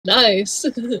Nice.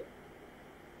 Alright,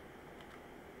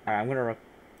 I'm gonna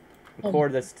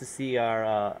record this to see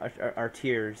our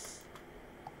tiers.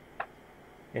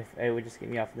 If it would just get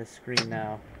me off the screen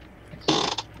now.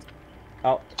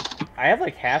 Oh, I have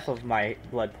like half of my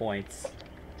blood points.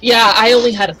 Yeah, I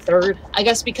only had a third. I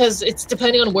guess because it's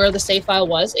depending on where the save file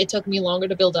was, it took me longer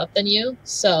to build up than you,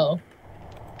 so...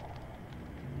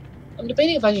 I'm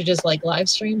debating if I should just, like, live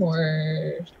stream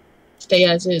or stay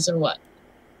as is or what.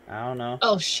 I don't know.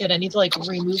 Oh shit, I need to, like,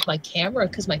 remove my camera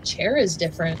because my chair is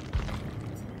different.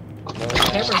 My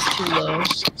camera's too low.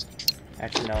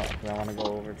 Actually, no, I want to go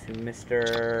over to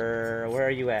Mr... Where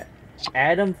are you at?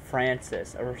 Adam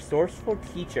Francis, a resourceful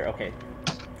teacher. Okay.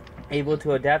 Able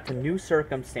to adapt to new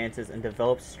circumstances and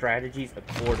develop strategies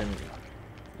accordingly.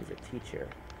 He's a teacher.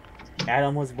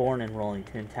 Adam was born in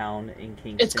Rollington Town in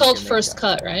Kingston, It's called Jamaica. First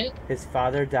Cut, right? His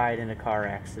father died in a car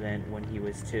accident when he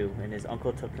was 2, and his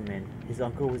uncle took him in. His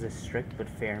uncle was a strict but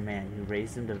fair man who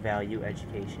raised him to value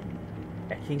education.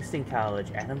 At Kingston College,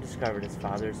 Adam discovered his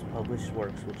father's published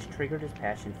works, which triggered his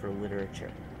passion for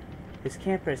literature. His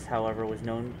campus, however, was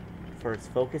known for its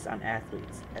focus on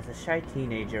athletes. As a shy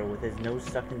teenager with his nose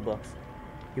stuck in books,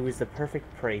 he was the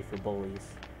perfect prey for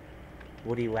bullies.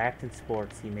 What he lacked in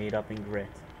sports, he made up in grit.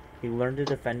 He learned to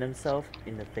defend himself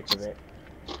in the thick of it.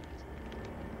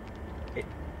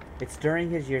 It's during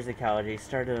his years at college he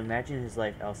started to imagine his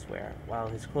life elsewhere. While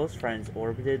his close friends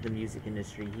orbited the music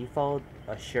industry, he followed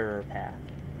a surer path.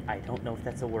 I don't know if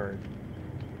that's a word.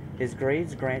 His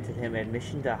grades granted him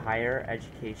admission to higher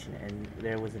education, and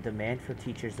there was a demand for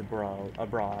teachers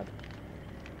abroad.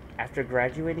 After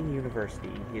graduating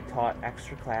university, he taught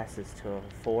extra classes to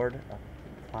afford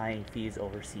applying fees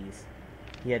overseas.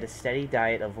 He had a steady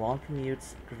diet of long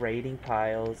commutes, grading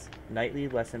piles, nightly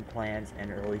lesson plans,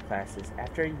 and early classes.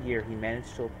 After a year, he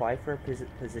managed to apply for a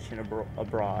position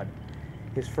abroad.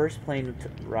 His first plane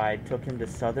ride took him to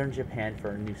southern Japan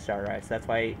for a new star ride. So that's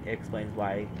why it explains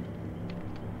why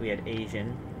we had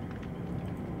Asian.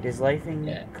 His life in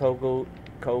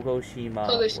Kagoshima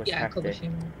was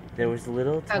hectic. There was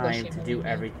little time to do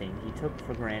everything he took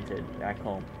for granted back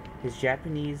home. His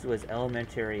Japanese was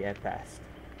elementary at best,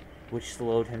 which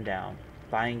slowed him down.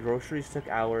 Buying groceries took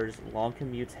hours, long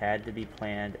commutes had to be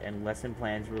planned, and lesson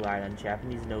plans relied on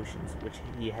Japanese notions, which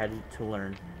he had to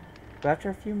learn. But after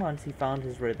a few months, he found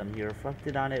his rhythm. He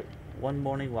reflected on it one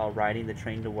morning while riding the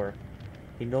train to work.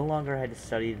 He no longer had to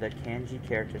study the kanji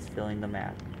characters filling the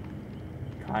map.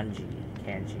 Kanji,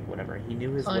 whatever. He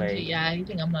knew his way. Yeah, I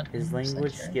think I'm not. His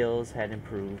language skills had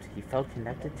improved. He felt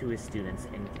connected to his students,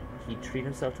 and he treated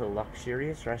himself to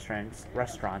luxurious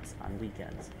restaurants on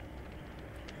weekends.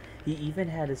 He even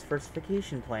had his first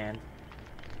vacation planned.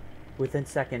 Within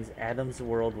seconds, Adam's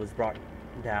world was brought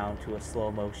down to a slow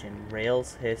motion.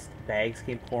 Rails hissed, bags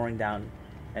came pouring down,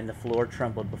 and the floor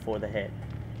trembled before the hit.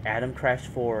 Adam crashed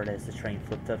forward as the train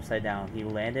flipped upside down. He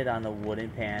landed on the wooden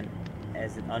pan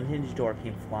as an unhinged door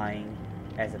came flying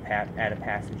at a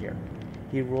passenger.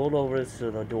 He rolled over so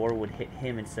the door would hit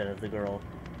him instead of the girl.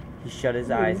 He shut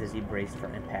his eyes as he braced for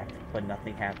impact, but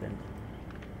nothing happened.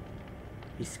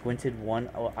 He squinted one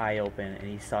eye open, and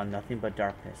he saw nothing but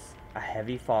darkness. A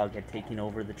heavy fog had taken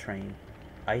over the train.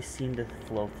 Ice seemed to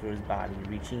flow through his body,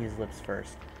 reaching his lips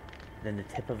first, then the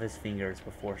tip of his fingers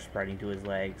before spreading to his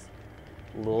legs.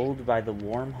 Lulled by the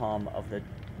warm hum of the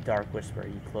dark whisper,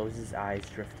 he closed his eyes,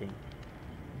 drifting.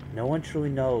 No one truly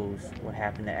knows what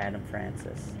happened to Adam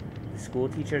Francis. The school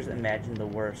teachers imagined the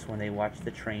worst when they watched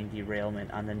the train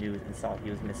derailment on the news and saw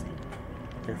he was missing.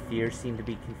 Their fears seemed to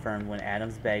be confirmed when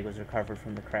Adam's bag was recovered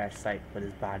from the crash site, but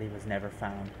his body was never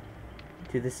found.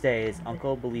 To this day, his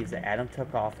uncle believes that Adam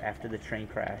took off after the train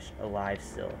crash, alive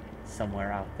still,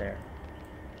 somewhere out there.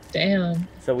 Damn.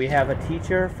 So we have a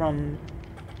teacher from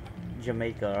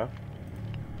Jamaica.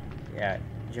 Yeah,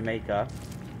 Jamaica.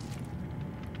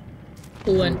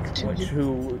 Who went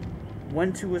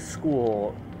to a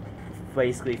school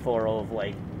basically full of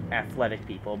like athletic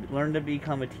people, learned to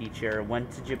become a teacher, went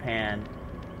to Japan,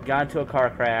 got into a car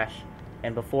crash,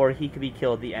 and before he could be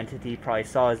killed, the entity probably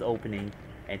saw his opening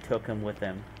and took him with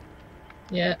them.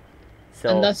 Yeah. So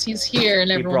and thus he's here,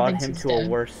 and everyone thinks he's dead.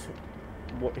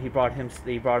 He brought him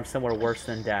somewhere worse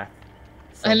than death.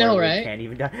 I know, right? Can't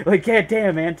even die. Like, God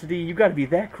damn, Entity, you gotta be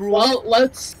that cruel. Well,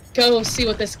 let's go see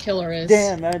what this killer is.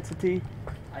 Damn, Entity.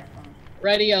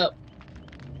 Ready up.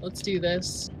 Let's do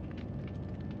this.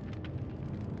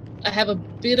 I have a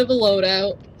bit of a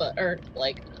loadout, or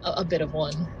like a bit of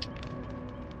one.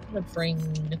 I'm gonna bring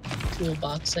the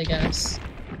toolbox, I guess.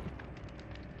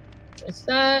 It's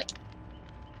that.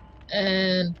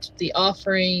 And the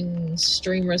offering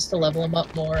streamers to level him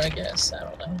up more, I guess. I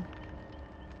don't know.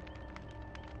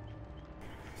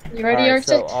 You ready, Alright, Arctic?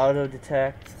 so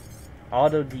autodidact.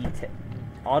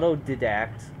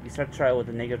 You start the trial with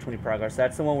a negative 20 progress.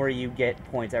 That's the one where you get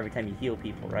points every time you heal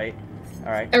people, right?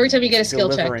 Alright. Every time you get a skill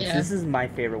Deliverance. check, yeah. This is my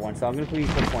favorite one, so I'm going to please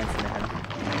put points into him.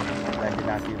 I did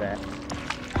not do that.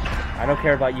 I don't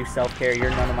care about you, self-care. You're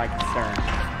none of my concern.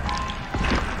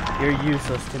 You're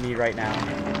useless to me right now.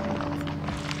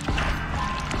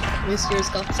 This year's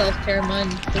got self-care, mine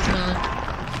does not.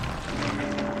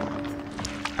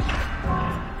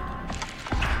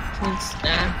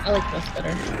 Nah, I like this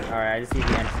better. Alright, I just need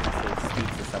the entrance to speak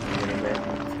to something a little bit.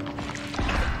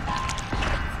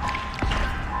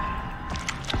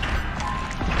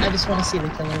 I just want to see the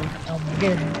killer. Oh my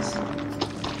goodness.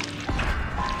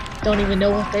 Don't even know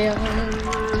what they are.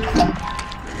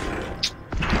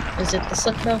 Is it the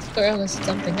Slickmouth girl? Is it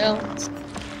something else?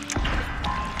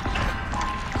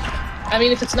 I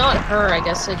mean, if it's not her, I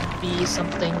guess it'd be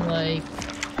something like...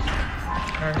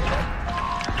 I don't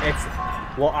know. It's...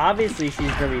 Well, obviously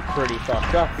she's gonna be pretty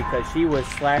fucked up because she was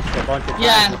slashed a bunch of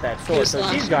times with that sword, so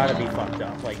she's gotta be fucked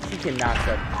up. Like, she cannot...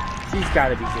 She's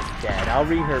gotta be just dead. I'll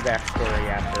read her backstory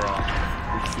after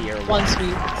we see her. Once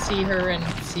we see her, and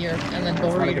then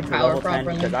go read her power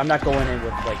properly. Because I'm not going in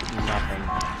with, like, nothing.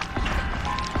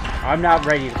 I'm not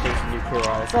ready to face a new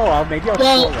killer. So, maybe I'll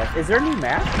kill her. Is there a new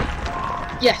map?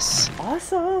 Yes.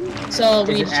 Awesome! So,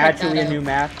 we need to check actually that a new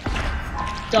map?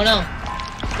 Don't know.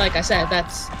 Like I said,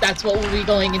 that's what we'll be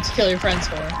going into Kill Your Friends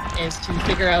for, is to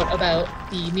figure out about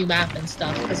the new map and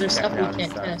stuff, because there's stuff we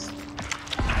can't test.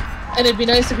 And it'd be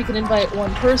nice if we could invite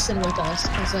one person with us,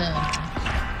 because then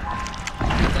we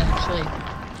can actually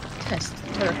test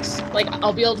perks. Like,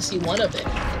 I'll be able to see one of it,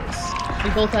 because we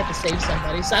both have to save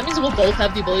somebody. So that means we'll both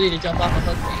have the ability to jump off a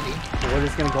hook, maybe. We're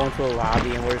just gonna go into a lobby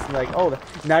and we're just like, oh,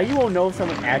 now you won't know if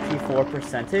someone actually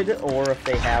 4%ed or if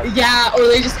they have... Yeah, or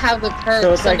they just have the perk,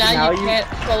 so, it's like, now you can't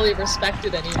fully respect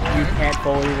it anymore. You can't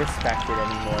fully respect it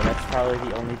anymore. That's probably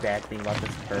the only bad thing about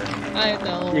this perk. I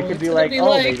know. You could be like, oh,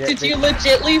 like, did you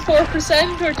legitly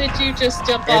 4% or did you just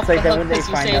jump off the hook? It's like that when they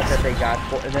find out that they got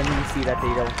 4, and then you see that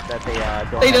they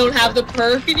don't have the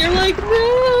perk, and you're like,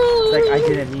 no! It's like, I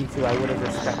didn't mean to, I would have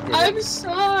respected it. I'm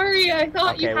sorry, I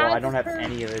thought you had I don't have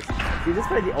any of this. See, this is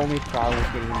probably the only problem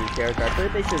with getting a new character. I feel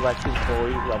like they should let you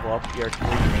fully level up your 3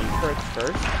 main perks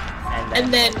first,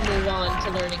 and then move on to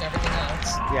learning everything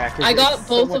else. Yeah, I got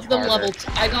both of them level.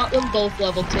 I got them both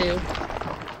level 2.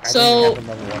 So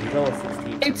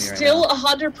it's still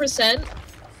 100%.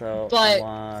 So, but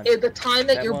the time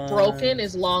that you're broken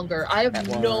is longer. I have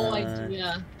no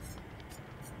idea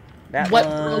what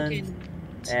broken.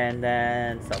 And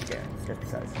then self-care, just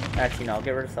because. Actually, no, I'll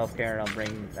get rid of self-care and I'll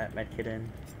bring that medkit in.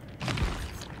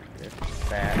 Just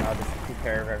that. I'll just take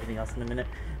care of everything else in a minute.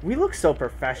 We look so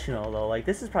professional, though. Like,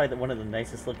 this is probably one of the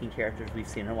nicest looking characters we've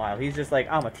seen in a while. He's just like,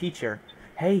 I'm a teacher.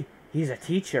 Hey, he's a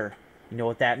teacher. You know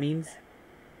what that means?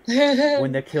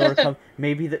 When the killer comes,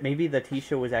 maybe the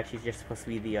Tisha was actually just supposed to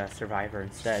be the survivor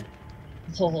instead.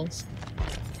 Holes.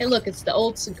 Hey, look, it's the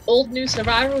old new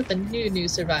survivor with the new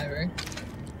survivor.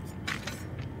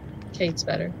 Kate's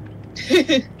better.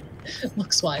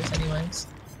 Looks wise, anyways.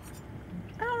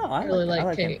 I don't know. I really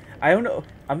like Kate. Him. I don't know.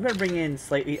 I'm gonna bring in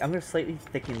slightly. I'm gonna slightly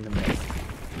thicken the mix.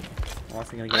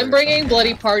 I'm bringing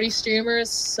bloody party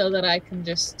streamers so that I can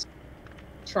just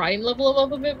try and level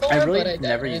them up a bit more. I really but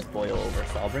never use boil over,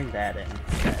 so I'll bring that in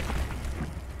instead.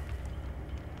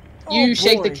 You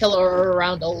shake the killer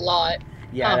around a lot.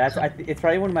 Yeah, it's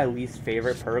probably one of my least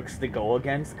favorite perks to go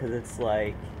against because it's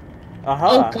like,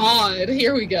 oh god,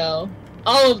 here we go.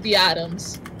 All of the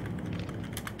atoms.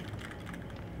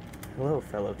 Hello,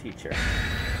 fellow teacher.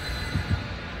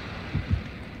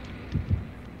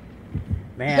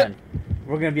 Man,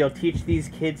 we're gonna be able to teach these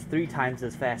kids 3 times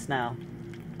as fast now.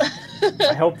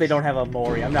 I hope they don't have a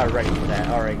Mori. I'm not ready for that.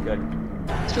 Alright, good.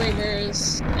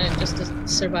 Streamers and just a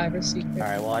survivor secret.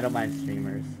 Alright, well, I don't mind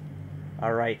streamers.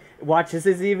 Alright, watch, this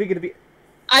is even gonna be...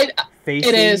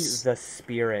 Facing the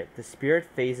spirit. The spirit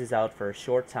phases out for a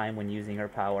short time when using her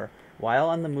power. While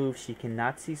on the move, she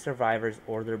cannot see survivors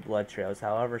or their blood trails.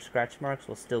 However, scratch marks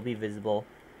will still be visible,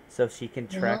 so she can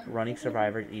track running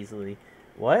survivors easily.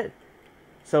 What?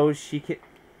 So she can...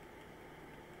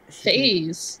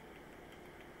 Phase?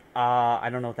 I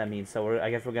don't know what that means, so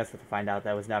I guess we're going to have to find out.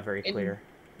 That was not very clear.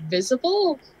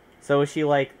 Invisible? So is she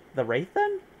like the Wraith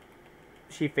then?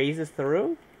 She phases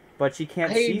through? But she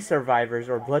can't see survivors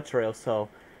or blood trails, so...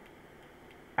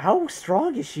 How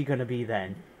strong is she going to be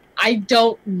then? I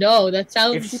don't know. That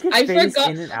sounds... If she can phase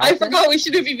in and out, I forgot we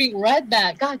should have even read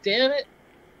that. God damn it.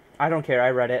 I don't care. I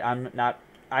read it. I'm not...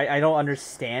 I don't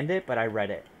understand it, but I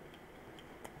read it.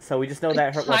 So we just know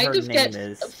that what her name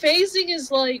is. Phasing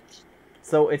is like...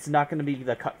 So it's not going to be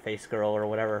the cut face girl or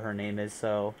whatever her name is.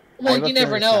 So well, you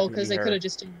never know because they could have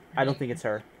just. I don't think it's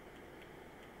her.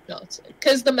 No, it's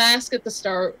because the mask at the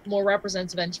start more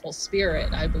represents vengeful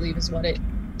spirit. I believe is what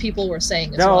people were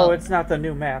saying as well. No, it's not the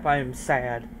new map. I am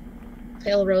sad.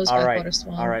 Pale Rose, Backwater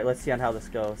Swan. All right, let's see on how this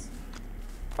goes.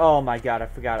 Oh my god, I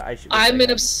forgot. I'm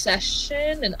in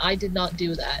Obsession, and I did not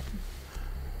do that.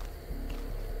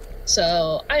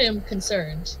 So, I am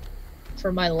concerned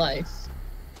for my life.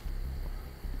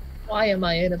 Why am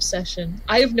I in Obsession?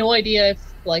 I have no idea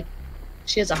if, like,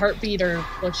 she has a heartbeat or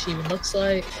what she even looks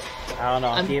like. I don't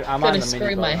know. I'm gonna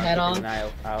scream my head off.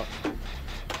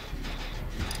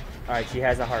 Alright, she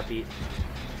has a heartbeat.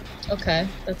 Okay,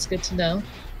 that's good to know.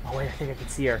 Oh wait, I think I can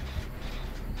see her.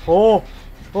 Oh!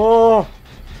 Oh!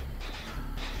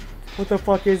 What the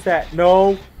fuck is that?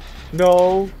 No!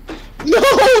 No! No!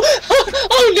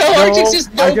 Oh no! Arctic's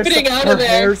just opening out of there!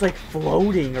 Her hair's like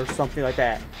floating or something like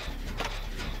that.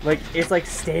 Like, it's like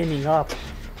standing up.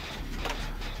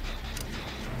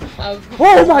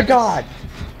 Oh my god!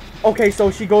 Okay, so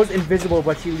she goes invisible,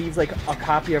 but she leaves like a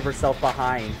copy of herself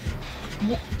behind.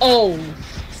 Oh.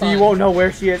 So you won't know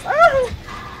where she is.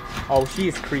 Ah! Oh, she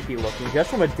is creepy looking.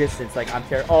 Just from a distance, like, I'm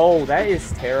oh, that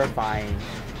is terrifying.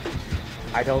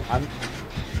 I'm...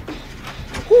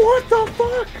 What the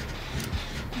fuck?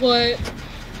 What?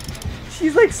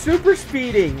 She's, like, super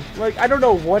speeding. Like, I don't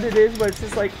know what it is, but it's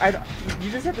just, like, you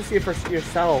just have to see it for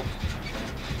yourself.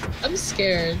 I'm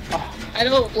scared. Oh. I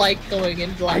don't like going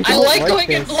in blind. I like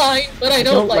going in blind, but I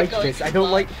don't like going in blind. I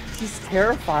don't like... She's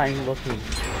terrifying looking.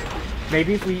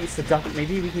 Maybe if we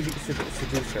maybe we can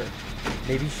seduce her.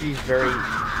 Maybe she's very...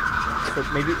 So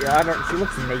maybe... I don't... She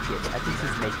looks naked. I think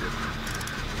she's naked.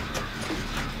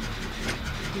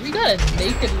 We got a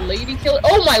naked lady killer.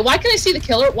 Oh my, why can I see the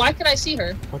killer? Why can I see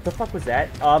her? What the fuck was that?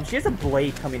 She has a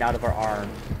blade coming out of her arm.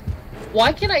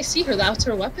 Why can I see her? That's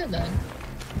her weapon then.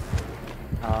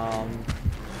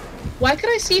 Why can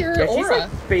I see her aura? She's like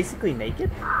basically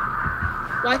naked.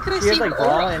 Why can I see her aura? She has like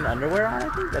bra and underwear on, I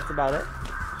think. That's about it.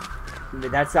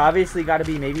 That's obviously got to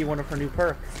be maybe one of her new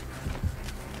perks.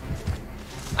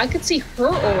 I could see her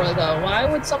aura though. Why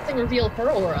would something reveal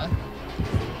her aura?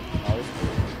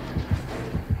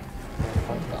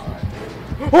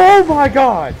 Oh my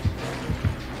god!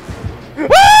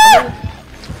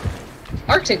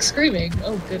 Arctic screaming.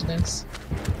 Oh goodness.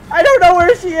 I don't know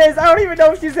where she is. I don't even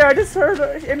know if she's there. I just heard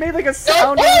her. It made like a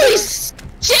sound. Oh, holy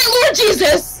shit, Lord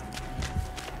Jesus!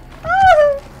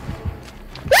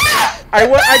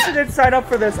 I didn't sign up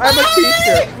for this. I'm a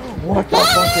teacher. What the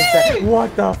fuck is that?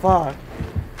 What the fuck?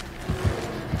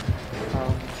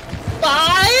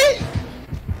 Bye?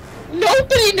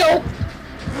 Nobody know.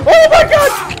 Oh my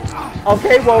god!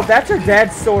 Okay, well, that's her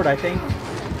dad's sword, I think.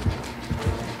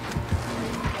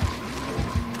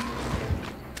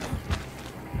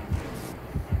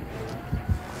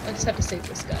 I just have to save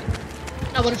this guy.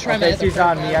 I want to try my other she's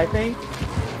on me, I think.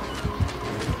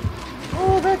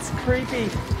 Oh, that's creepy.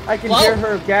 I can hear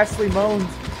her ghastly moans.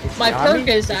 My perk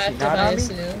is active, I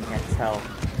assume. I can't tell.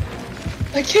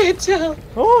 I can't tell.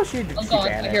 Oh, she Oh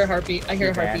god, I hear a heartbeat. I hear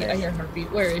a heartbeat. I hear a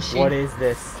heartbeat. Where is she? What is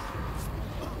this?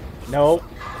 Nope.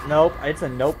 Nope. It's a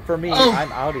nope for me. Oh.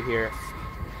 I'm out of here.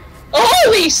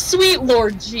 Holy sweet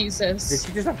Lord Jesus. Did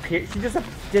she just appear? She just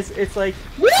it's like...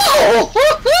 Whoa!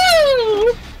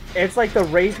 It's like the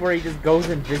race where he just goes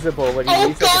invisible when he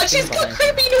Oh god, she's got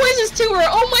creepy noises to her!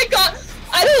 Oh my god!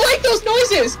 I don't like those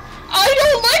noises! I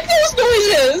don't like those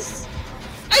noises!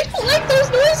 I don't like those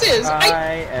noises!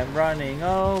 I am running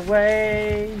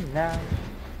away now.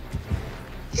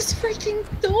 He's freaking...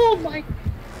 Oh my...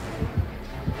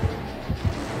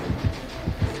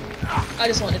 I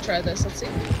just want to try this. Let's see.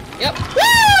 Yep.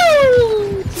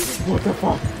 Woo! What the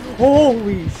fuck?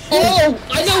 Holy shit! Oh,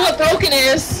 I know what broken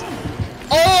is!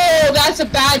 Oh, that's a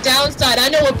bad downside. I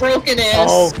know what broken is.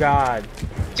 Oh god.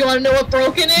 Do you want to know what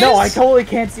broken is? No, I totally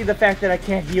can't see the fact that I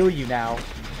can't heal you now.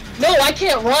 No, I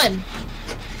can't run.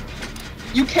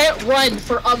 You can't run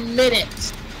for a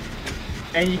minute.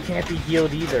 And you can't be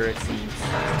healed either, it seems.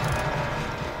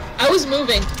 I was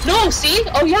moving. No, see?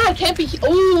 Oh yeah, I can't be.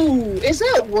 Ooh, is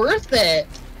that worth it?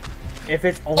 If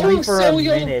it's only for a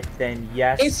minute, then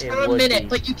yes, it's for a minute,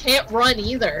 but you can't run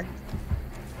either.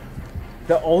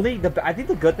 I think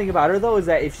the good thing about her though is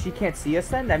that if she can't see us,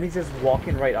 then that means just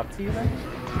walking right up to you. Then.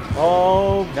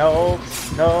 Oh no,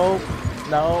 no,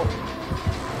 no.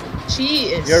 She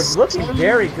is. You're looking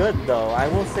very good though. I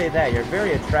will say that you're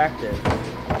very attractive.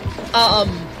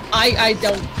 I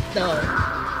don't know.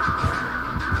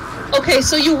 Okay,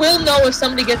 so you will know if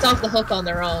somebody gets off the hook on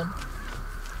their own.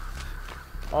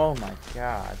 Oh my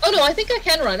god. Oh no, I think I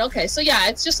can run. Okay, so yeah,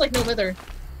 it's just like no wither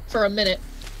for a minute.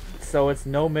 so it's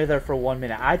no mither for 1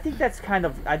 minute. I think that's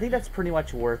pretty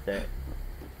much worth it.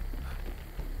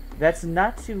 That's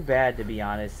not too bad, to be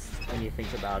honest, when you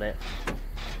think about it.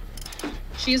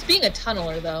 She's being a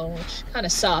tunneler, though, which kind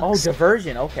of sucks. Oh,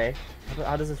 diversion. Okay.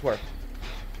 How does this work?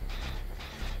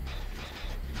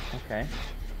 Okay.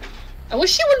 I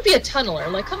wish she wouldn't be a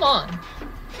tunneler. Like, come on.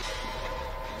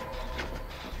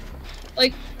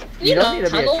 Like, you don't know, need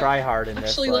to be a tryhard in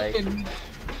this.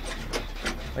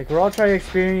 Like, we're all trying to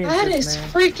experience that this, is man.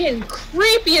 freaking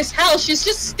creepy as hell. She's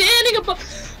just standing above.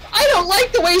 I don't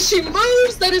like the way she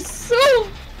moves. That is so.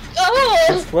 Oh.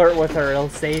 Just flirt with her. It'll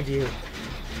save you.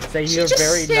 Say you're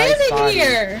very nice body.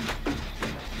 Here.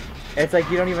 It's like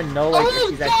you don't even know like if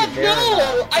she's actually there.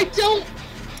 No, I don't.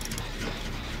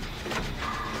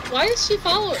 Why is she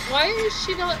following? Why is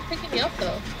she not picking me up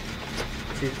though?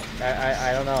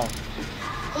 I don't know.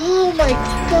 Oh my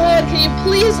god, can you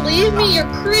please leave me?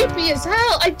 You're creepy as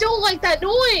hell. I don't like that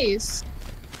noise.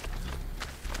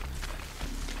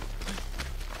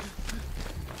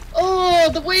 Oh,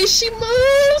 the way she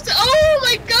moves. Oh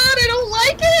my god, I don't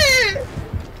like it.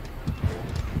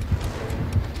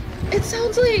 It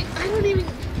sounds like I don't even.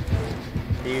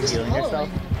 Are you healing yourself?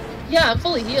 Yeah, I'm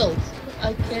fully healed.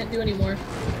 I can't do any more.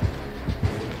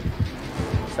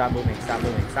 Stop moving, stop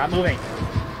moving, stop moving!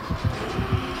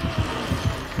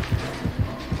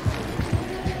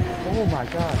 Oh my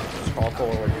god. Fall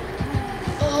forward.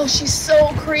 Oh, she's so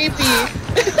creepy.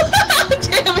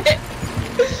 Damn it.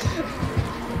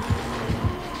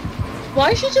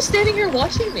 Why is she just standing here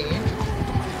watching me?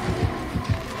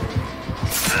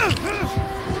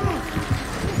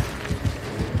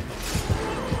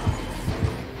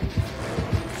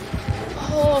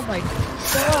 Oh my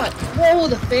god. Whoa,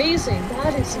 the phasing.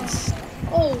 That is insane.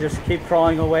 Oh. Just keep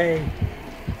crawling away.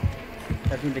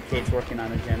 I think the Kate's working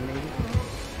on a gen, maybe?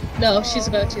 No, she's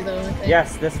about to, though, I think.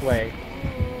 Yes, this way.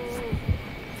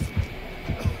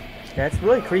 That's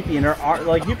really creepy, and her arm,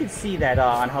 like, you can see that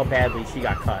on how badly she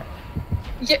got cut.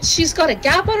 Yeah, she's got a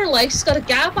gap on her leg, she's got a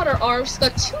gap on her arm, she's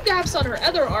got 2 gaps on her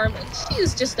other arm, and she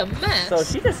is just a mess. So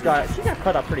she got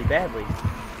cut up pretty badly.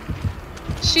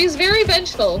 She's very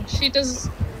vengeful. She does...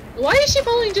 Why is she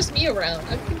following just me around?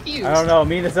 I'm confused. I don't know.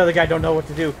 Me and this other guy don't know what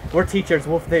to do. We're teachers.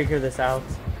 We'll figure this out.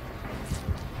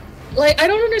 Like, I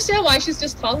don't understand why she's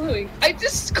just following.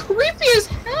 This is creepy as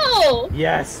hell!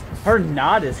 Yes. Her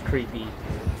nod is creepy.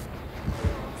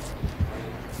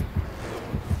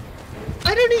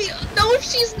 I don't even know if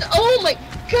she's... Oh my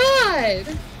god!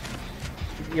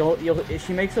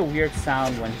 She makes a weird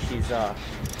sound when she's,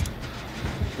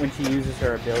 when she uses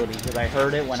her ability, because I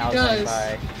heard it when I was running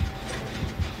by.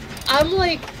 I'm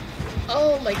like,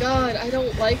 oh my god, I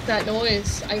don't like that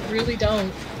noise. I really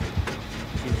don't.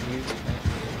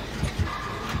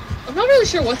 I'm not really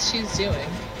sure what she's doing.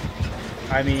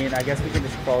 I mean, I guess we can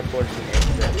just crawl towards the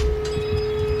exit.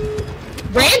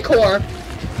 Rancor!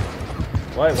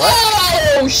 What?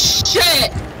 Oh,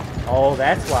 shit! Oh,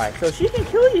 that's why. So she can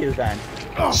kill you then.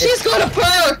 She's got a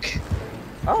perk!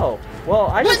 Oh, well,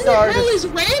 I just saw her. What the hell is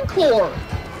Rancor?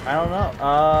 I don't know.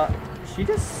 She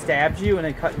just stabbed you and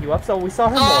then cut you up, so we saw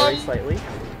her more slightly.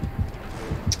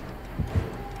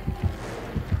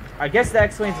 I guess that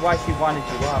explains why she wanted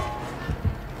you up.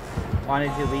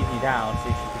 Wanted to leave you down so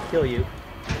she could kill you.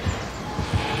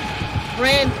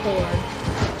 Rancor.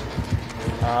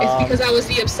 It's because I was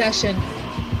the obsession.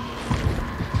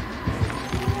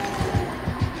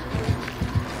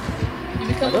 You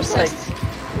become obsessed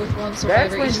with one survivor. That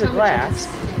explains the glass.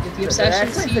 The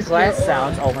obsession sees the glass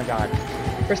sounds. Oh my god.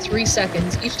 For 3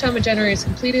 seconds. Each time a generator is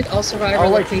completed, all survivor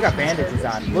locations... Oh wait, you got bandages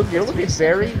on. Look, you're looking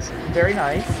very, very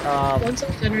nice. Once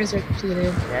all generators are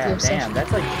completed... Yeah, damn,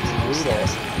 that's like brutal.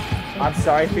 I'm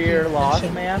sorry for your loss,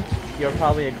 man. You're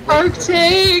probably a great...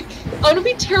 Arctic! I'm gonna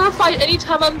be terrified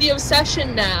anytime I'm the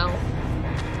obsession now.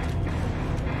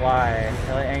 Why?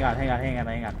 Hang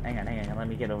on. Let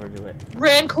me get over to it.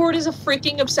 Rancor is a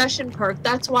freaking obsession perk.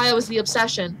 That's why I was the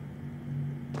obsession.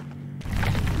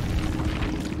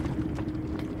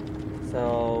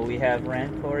 So we have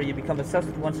Rancor. You become obsessed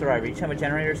with one survivor. Each time a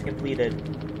generator is completed,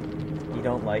 you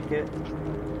don't like it.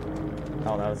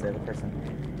 Oh, that was the other person.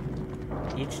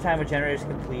 Each time a generator is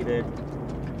completed,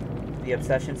 the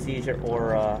obsession sees your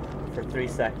aura for 3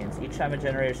 seconds. Each time a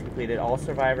generator is completed, all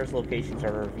survivors' locations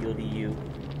are revealed to you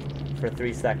for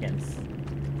 3 seconds.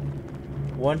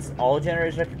 Once all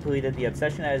generators are completed, the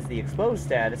obsession has the exposed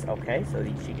status. Okay, so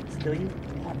she can kill you.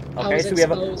 Okay, so we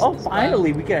have a... Oh,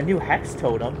 finally, we get a new hex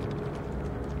totem.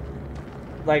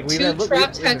 Like, 2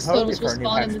 trapped hex totems will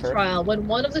spawn in the trial. When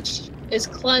one of the is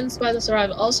cleansed by the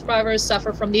survivor, all survivors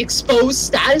suffer from the exposed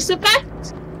status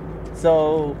effect.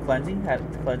 So cleansing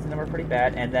them are pretty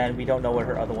bad, and then we don't know what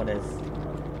her other one is.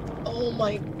 Oh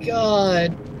my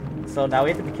god. So now we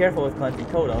have to be careful with cleansing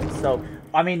totems. So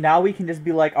I mean, now we can just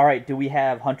be like, all right, do we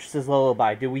have Huntress's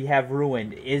Lullaby? Do we have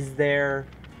Ruined? Is there?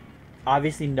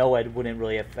 Obviously, Noed wouldn't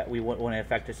really affect. Wouldn't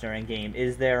affect us during game.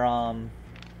 Is there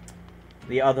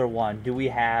the other one? Do we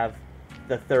have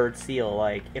the third seal?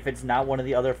 Like, if it's not one of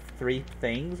the other three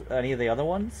things, any of the other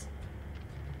ones,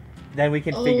 then we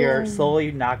can figure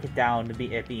slowly knock it down to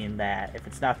be it being that. If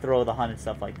it's not Throw the Hunt and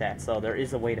stuff like that, so there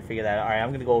is a way to figure that out. All right,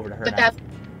 I'm gonna go over to her now.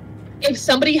 If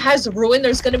somebody has Ruin,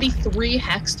 there's going to be 3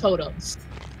 hex totems.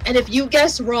 And if you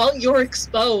guess wrong, you're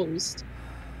exposed.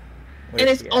 And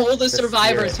it's all the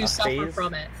survivors who suffer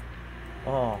from it.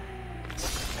 Oh.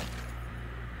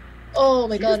 Oh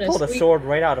my goodness. She just pulled a sword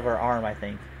right out of her arm, I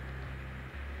think.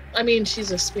 I mean,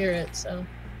 she's a spirit, so.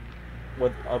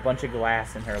 With a bunch of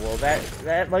glass in her. Well,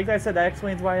 that like I said, that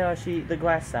explains why the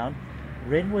glass sound.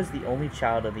 Rin was the only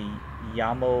child of the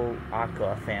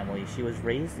Yamoaka family. She was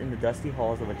raised in the dusty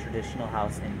halls of a traditional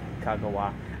house in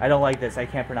Kagawa. I don't like this. I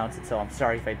can't pronounce it, so I'm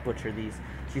sorry if I butcher these.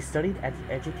 She studied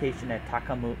education at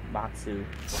Takamatsu,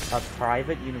 a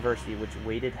private university which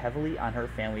weighed heavily on her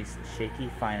family's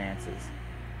shaky finances.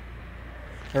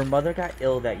 Her mother got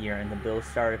ill that year and the bills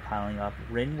started piling up.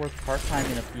 Rin worked part-time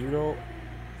in a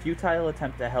futile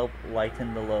attempt to help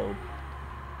lighten the load.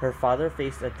 Her father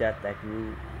faced a debt that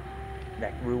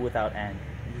grew without end.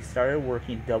 He started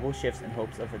working double shifts in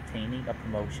hopes of attaining a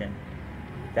promotion.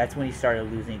 That's when he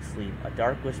started losing sleep. A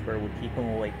dark whisper would keep him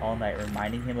awake all night,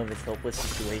 reminding him of his hopeless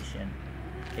situation.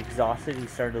 Exhausted, he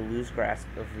started to lose grasp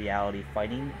of reality,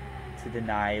 fighting to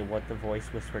deny what the voice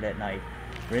whispered at night.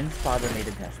 Rin's father made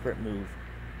a desperate move.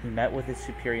 He met with his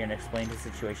superior and explained his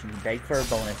situation. He begged for a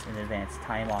bonus in advance,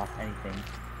 time off, anything.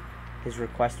 His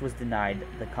request was denied.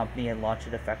 The company had launched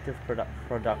an effective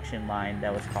production line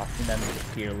that was costing them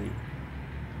dearly.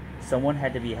 Someone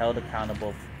had to be held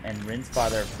accountable, and Rin's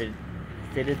father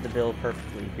fitted the bill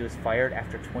perfectly. He was fired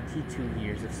after 22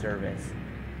 years of service.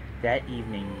 That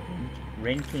evening,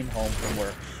 Rin came home from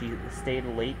work. She stayed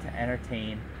late to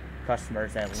entertain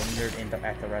customers that lingered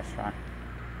at the restaurant.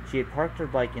 She had parked her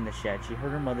bike in the shed. She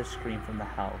heard her mother scream from the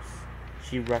house.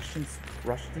 She rushed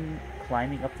in,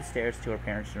 climbing up the stairs to her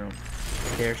parents' room.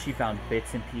 There she found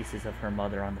bits and pieces of her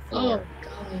mother on the floor. Oh,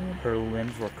 God. Her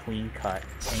limbs were clean cut,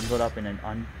 angled up in an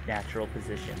unnatural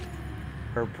position.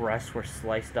 Her breasts were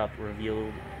sliced up,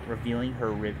 revealing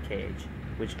her rib cage,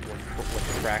 which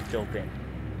was cracked open.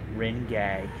 Rin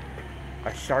gagged.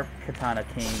 A sharp katana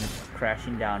came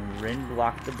crashing down. Rin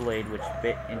blocked the blade, which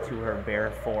bit into her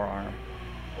bare forearm.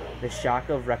 The shock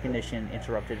of recognition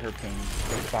interrupted her pain.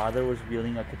 Her father was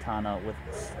wielding a katana with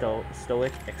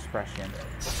stoic expression.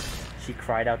 She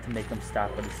cried out to make him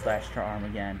stop, but he slashed her arm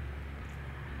again.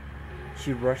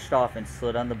 She rushed off and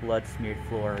slid on the blood-smeared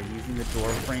floor. Using the door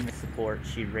frame as support,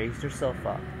 she raised herself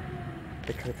up.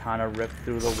 The katana ripped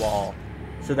through the wall.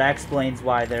 So that explains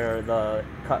why there are the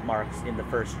cut marks in the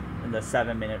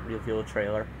 7-minute reveal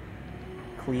trailer.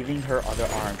 Cleaving her other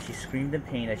arm, she screamed in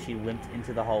pain as she limped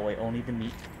into the hallway, only to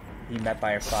be met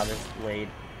by her father's blade.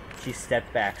 She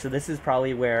stepped back. So this is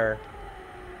probably where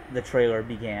the trailer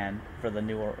began for the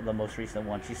most recent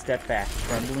one. She stepped back,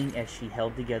 trembling as she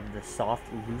held together the soft,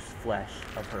 loose flesh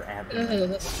of her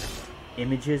abdomen.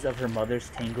 Images of her mother's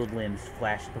tangled limbs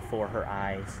flashed before her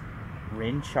eyes.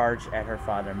 Rin charged at her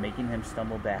father, making him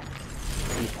stumble back.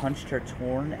 He punched her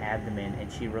torn abdomen,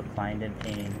 and she reclined in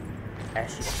pain.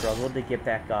 As she struggled to get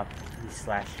back up, he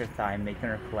slashed her thigh, making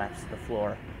her collapse to the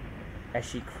floor. As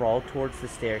she crawled towards the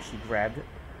stairs, he grabbed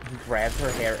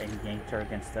her hair and yanked her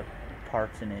against the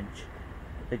parsonage.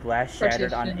 The glass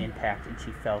shattered on impact, and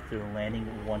she fell through, landing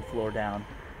 1 floor down.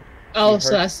 Oh,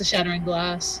 so that's the shattering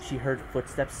glass. She heard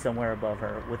footsteps somewhere above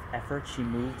her. With effort, she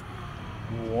moved.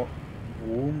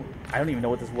 I don't even know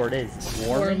what this word is.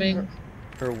 Warming.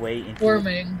 Her way into.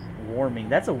 Warming.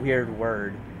 That's a weird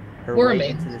word. Her way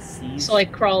into the sea. So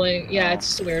like crawling. Yeah, it's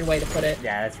just a weird way to put it.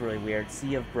 Yeah, that's really weird.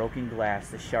 Sea of broken glass,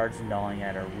 the shards gnawing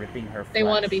at her, ripping her flesh. They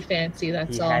want to be fancy,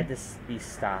 that's all. He had to be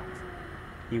stopped.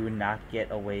 He would not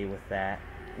get away with that,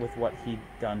 with what he'd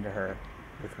done to her,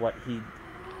 with what he'd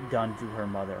done to her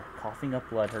mother. Coughing up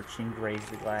blood, her chin grazed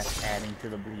the glass, adding to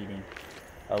the bleeding.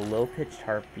 A low-pitched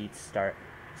heartbeat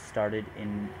started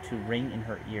to ring in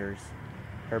her ears.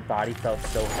 Her body felt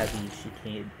so heavy she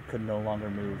could no longer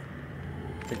move.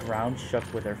 The ground shook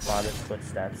with her father's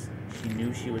footsteps. She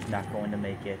knew she was not going to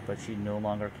make it, but she no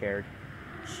longer cared.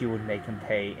 She would make him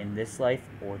pay in this life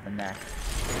or the next.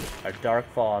 A dark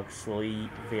fog slowly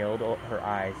veiled her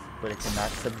eyes, but it did not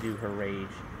subdue her rage.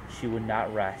 She would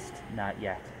not rest, not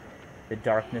yet. The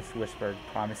darkness whispered,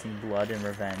 promising blood and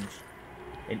revenge.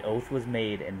 An oath was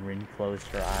made, and Rin closed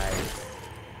her eyes.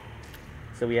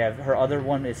 So we have her other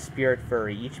one is Spirit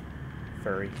Fury.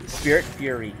 Spirit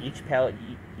Fury. Each pallet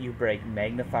you break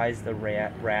magnifies the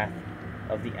wrath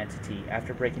of the entity.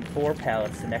 After breaking 4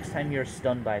 pallets, the next time you're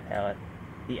stunned by a pallet,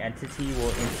 the entity will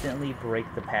instantly break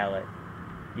the pallet.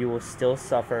 You will still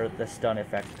suffer the stun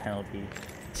effect penalty.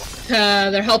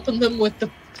 They're helping them with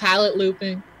the pallet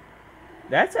looping.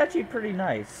 That's actually pretty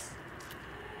nice.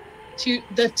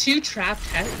 The 2 trapped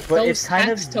hex. But it's kind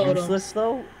of useless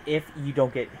though if you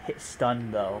don't get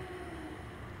stunned though.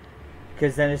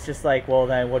 Because then it's just like, well,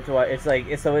 then what do I? It's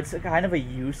like, so it's kind of a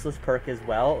useless perk as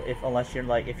well, unless you're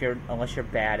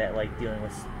bad at like dealing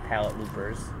with pallet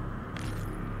loopers.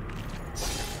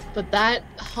 But that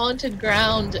Haunted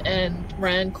Ground and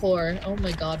Rancor, oh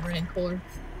my god, Rancor.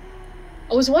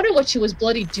 I was wondering what she was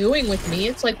bloody doing with me.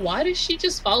 It's like, why is she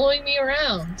just following me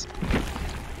around?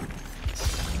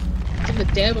 In the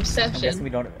damn obsession. I guess we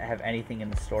don't have anything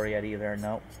in the story yet either.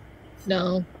 Nope.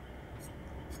 No.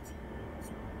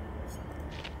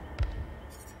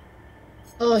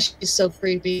 Oh, she's so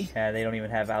creepy. Yeah, they don't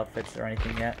even have outfits or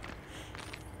anything yet.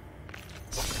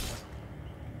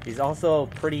 She's also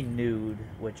pretty nude,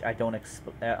 which I don't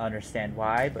understand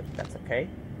why, but that's okay.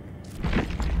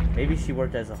 Maybe she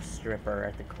worked as a stripper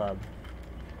at the club.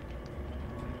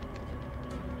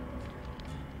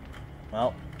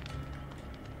 Well.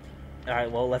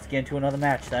 Alright, well, let's get into another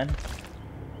match then.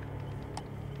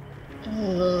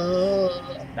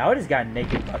 Now I just got a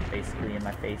naked butt basically in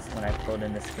my face when I put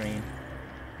in the screen.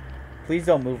 Please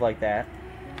don't move like that.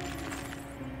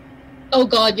 Oh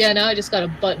god, yeah, now I just got a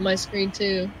butt in my screen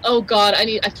too. Oh god,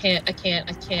 I can't. I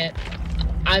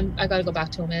gotta go back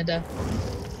to Amanda.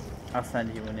 I'll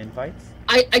send you an invite.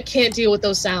 I can't deal with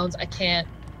those sounds. I can't.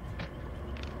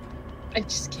 I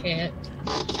just can't.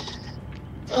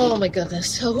 Oh my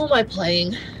goodness. So who am I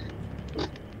playing?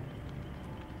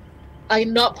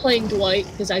 I'm not playing Dwight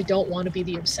because I don't want to be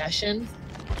the obsession.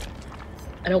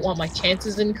 I don't want my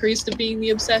chances increased of being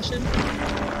the obsession.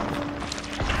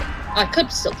 I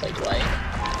could still play Dwight.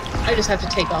 I just have to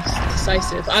take off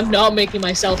Decisive. I'm not making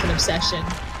myself an obsession.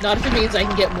 Not if it means I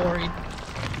can get worried.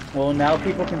 Well, now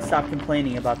people can stop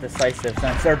complaining about Decisive,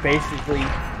 since they're basically,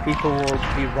 people will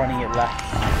be running it left.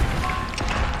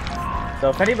 So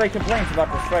if anybody complains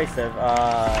about Decisive,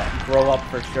 grow up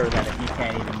for sure that if you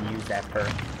can't even use that perk.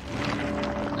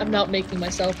 I'm not making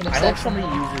myself an obsession. I hope somebody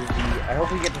uses I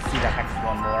hope we get to see the Hex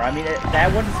one more. I mean,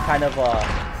 that one's kind of,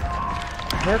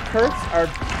 her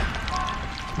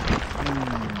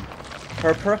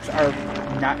perks are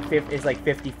not is like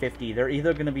 50-50. They're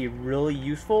either going to be really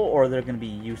useful or they're going to be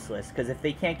useless. Because if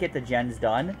they can't get the gens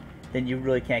done, then you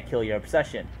really can't kill your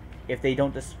obsession. If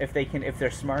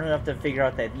they're smart enough to figure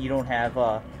out that you don't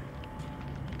have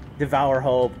Devour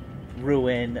Hope,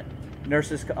 Ruin,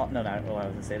 Nurse's I was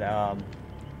gonna say that.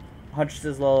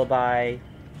 Huntress's Lullaby,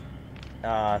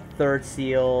 Third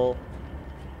Seal,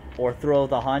 or Thrill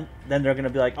of the Hunt, then they're gonna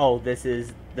be like, oh, this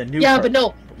is the new. Yeah, perk, but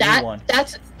no,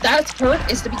 that's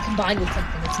perk is to be combined with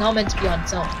something. It's not meant to be on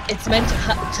its own. It's meant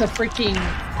to freaking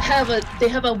they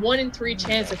have a 1 in 3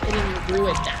 chance of hitting your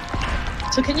Ruin now.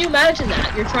 So can you imagine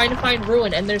that? You're trying to find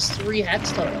Ruin and there's 3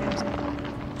 Hex totems.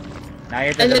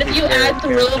 And then if you add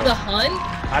Thrill of the Hunt,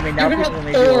 I mean, now people have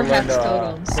maybe 4 will learn Hex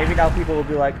totems. Maybe now people will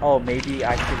be like, oh, maybe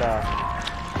I should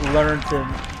learn to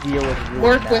deal with Ruin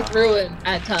Work now. with Ruin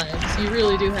at times. You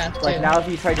really do have to. Like now if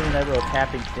you try doing that little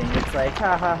tapping thing, it's like,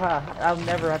 ha ha ha, I'll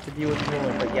never have to deal with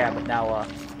Ruin. But yeah, but now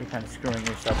you're kind of screwing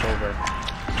yourself over.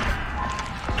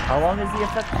 How long is the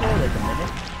effect for? Like a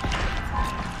minute?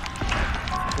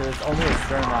 There's only a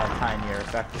certain amount of time you're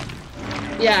effective.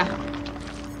 Yeah.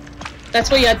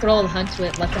 That's why you had to throw the hunt to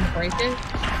it, let them break it,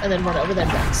 and then run over them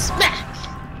like smack!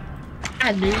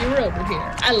 I knew you were over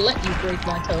here. I let you break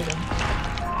my totem.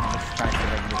 I'm just trying to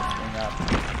like get this thing up.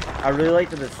 I really like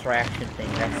the distraction thing.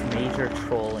 That's major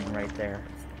trolling right there.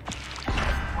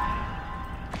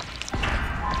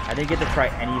 I didn't get to try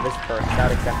any of his perks,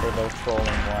 not except for those trolling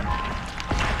one.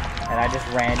 And I just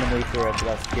randomly threw it because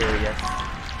I was curious.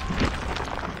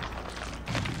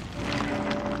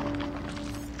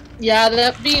 Yeah,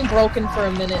 that being broken for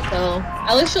a minute though.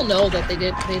 At least you'll know that they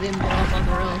didn't go off on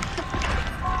their own.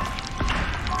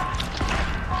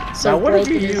 So now what if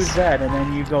you use that and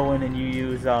then you go in and you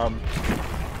use No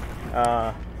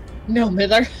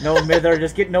Mither. No Mither,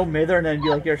 just get no Mither and then be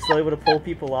like you're still able to pull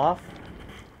people off?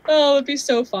 Oh, it'd be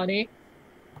so funny.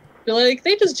 Be like,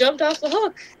 they just jumped off the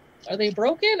hook. Are they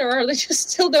broken or are they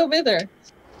just still no Mither?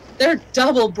 They're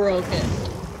double broken.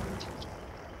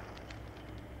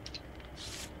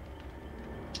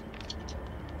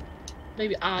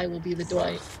 Maybe I will be the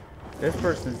Dwight. This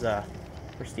person's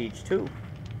Prestige 2.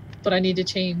 But I need to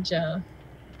change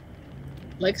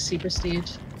Legacy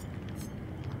Prestige.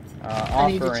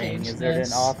 Offering. Is there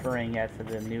an offering yet for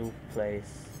the new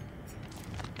place?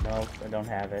 Nope, I don't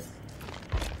have it.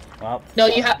 Well. No,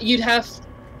 you'd have.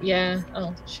 Yeah.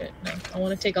 Oh shit. No, I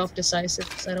want to take off Decisive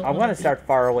because I don't. I want to start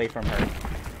far away from her,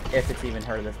 if it's even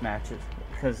her this match,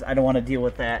 because I don't want to deal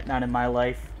with that. Not in my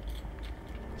life.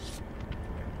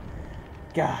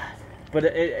 God, but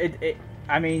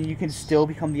I mean, you can still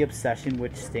become the obsession,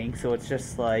 which stinks. So it's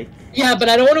just like. Yeah, but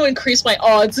I don't want to increase my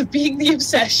odds of being the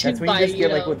obsession. That's when you just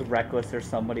get like with Reckless or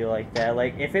somebody like that.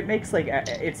 Like if it makes like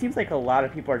it seems like a lot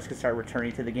of people are just gonna start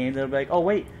returning to the game. They'll be like, oh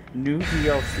wait, new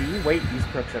DLC. Wait, these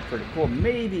perks are pretty cool.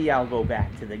 Maybe I'll go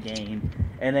back to the game.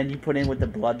 And then you put in with the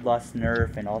Bloodlust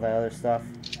nerf and all that other stuff.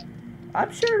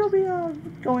 I'm sure it'll be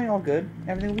going all good.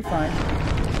 Everything will be fine.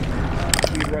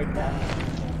 Read right now.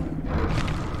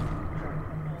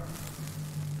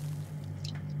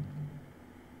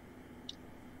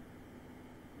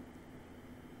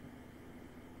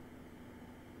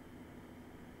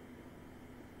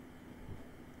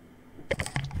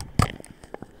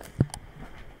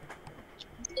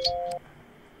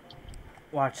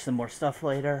 Watch some more stuff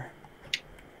later.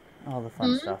 All the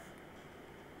fun stuff.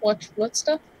 Watch what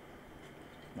stuff?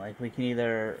 Like, we can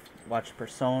either watch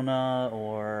Persona,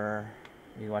 or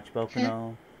we watch Boku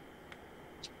no.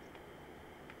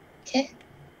 Okay.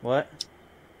 What?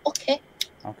 Okay.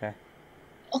 Okay.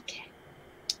 Okay.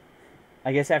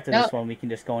 I guess after this one, we can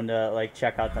just go into, like,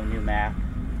 check out the new map.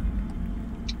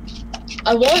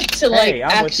 I want to, like, Hey,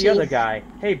 I'm with the other guy.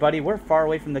 Hey, buddy, we're far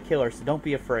away from the killer, so don't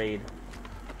be afraid.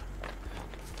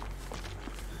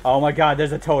 Oh my god,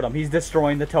 there's a totem. He's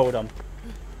destroying the totem.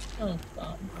 Oh,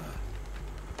 God.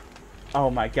 Oh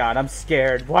my god, I'm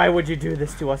scared. Why would you do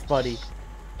this to us, buddy?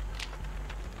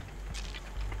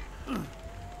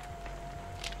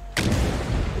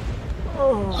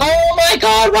 Oh my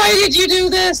god, why did you do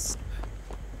this?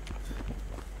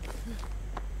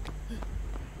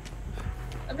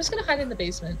 I'm just gonna hide in the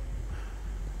basement.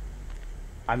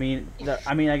 I mean,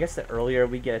 I guess the earlier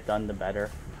we get it done, the better.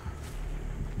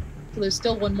 So there's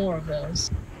still one more of those.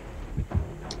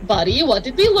 Buddy, what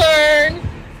did we learn?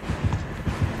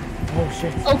 Oh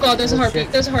shit. Oh god, there's a heartbeat.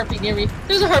 Shit. There's a heartbeat near me.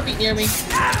 There's a heartbeat near me.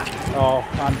 Oh,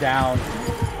 I'm down.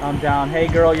 I'm down. Hey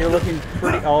girl, you're looking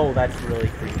pretty. Oh, that's really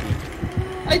creepy.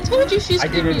 I told you she's I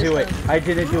didn't do it. I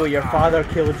didn't do it. Your father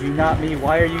killed you, not me.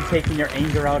 Why are you taking your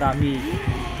anger out on me?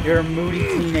 You're a moody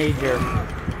teenager.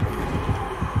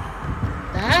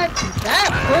 That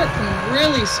perk can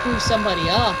really screw somebody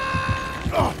up.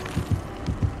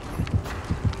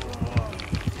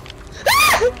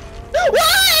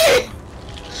 Why?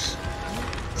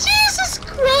 Jesus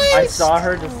Christ! I saw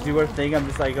her just do her thing. I'm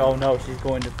just like, oh no, she's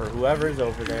going for whoever's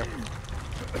over there.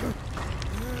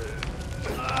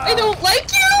 I don't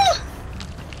like you!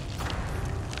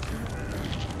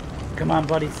 Come on,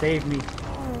 buddy, save me.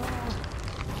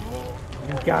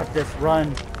 You got this,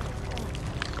 run.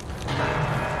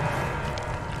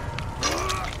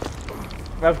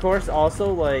 Of course,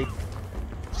 also, like...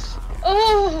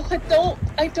 Oh, I don't...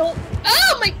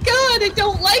 Oh my god, I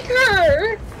don't like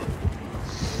her!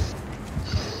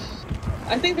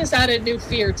 I think this added new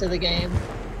fear to the game.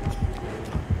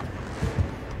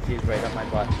 She's right up my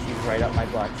butt. She's right up my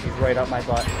butt. She's right up my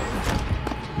butt.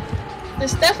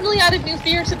 This definitely added new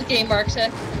fear to the game,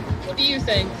 Marksec. What do you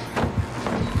think?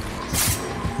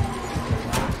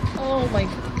 Oh my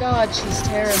god, she's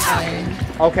terrifying.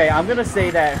 Okay, I'm gonna say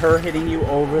that her hitting you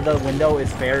over the window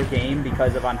is fair game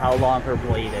because of on how long her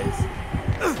blade is.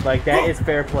 Like, that is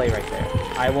fair play right there.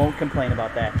 I won't complain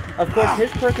about that. Of course,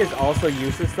 his perk is also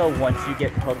useless, though, once you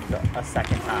get hooked a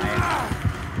second time.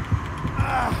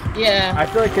 Yeah. I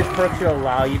feel like his perk should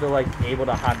allow you to, like, able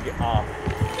to hop you off.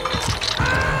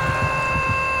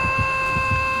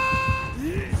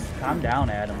 Calm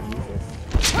down, Adam.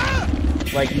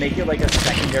 Jesus. Like, make it like a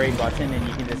secondary button and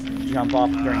you can just jump off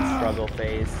during struggle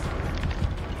phase.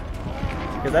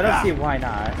 Because I don't see why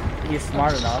not. He's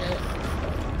smart enough.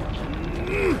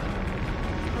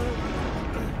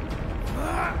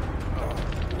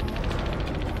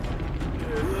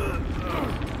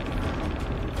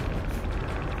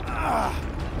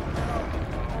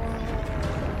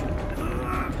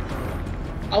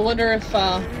 I wonder if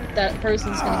that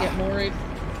person's gonna get worried.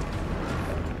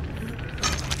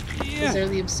 Is there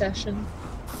the obsession?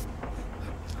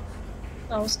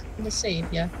 I was gonna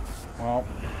save, yeah. Well,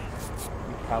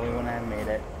 you probably wouldn't have made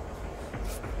it.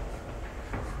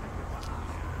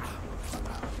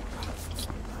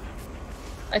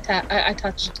 I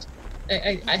touched.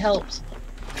 I helped.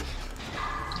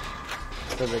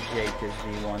 So the Jake is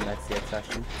the one that's the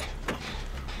obsession.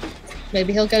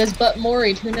 Maybe he'll get his butt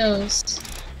moried, who knows?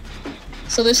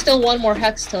 So there's still one more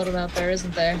hex totem out there,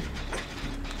 isn't there?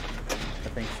 I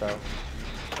think so.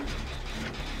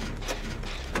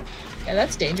 Yeah,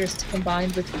 that's dangerous to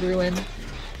combine with Ruin.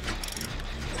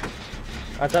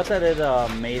 I thought that it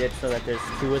made it so that there's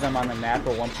 2 of them on the map,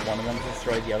 but once one of them's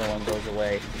destroyed, the other one goes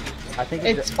away. I think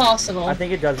it's possible. I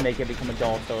think it does make it become a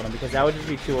dull totem, because that would just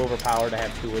be too overpowered to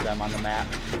have 2 of them on the map.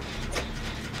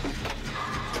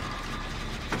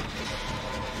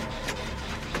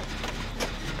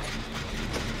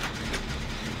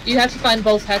 You have to find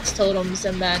both hex totems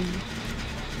and then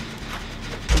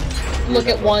look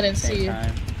at one and see.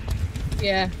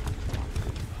 Yeah.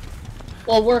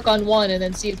 Well, work on one and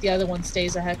then see if the other one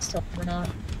stays a hex totem or not.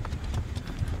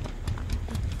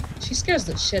 She scares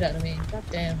the shit out of me. God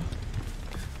damn.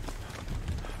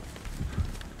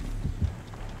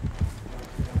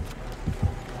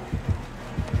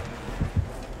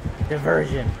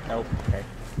 Diversion. Nope. Okay.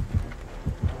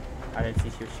 I didn't see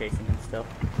she was chasing him still.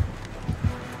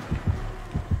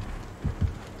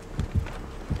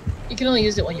 You can only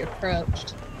use it when you're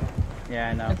crouched. Yeah,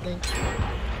 I know. I think.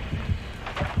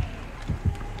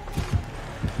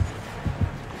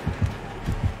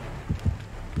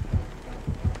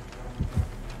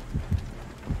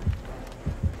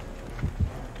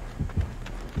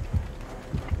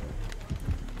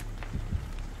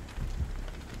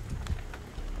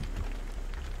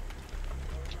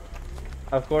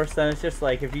 Of course, then it's just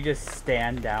like if you just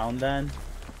stand down then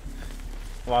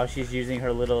while she's using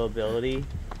her little ability,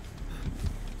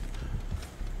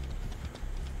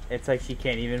 it's like she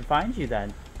can't even find you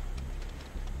then.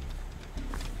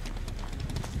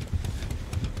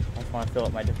 I just want to fill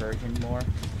up my diversion more.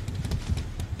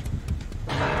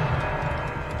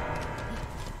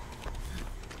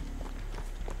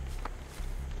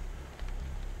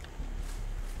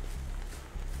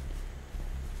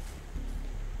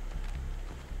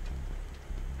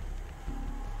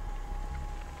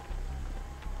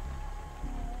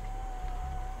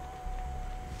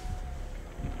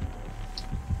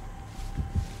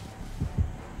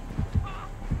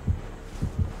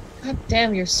 God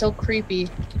damn, you're so creepy.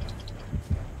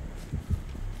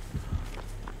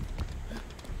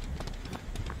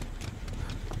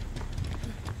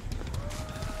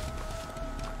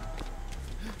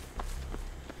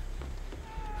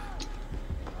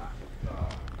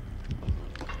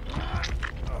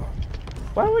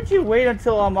 Why would you wait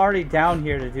until I'm already down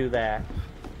here to do that?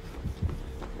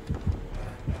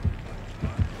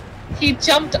 He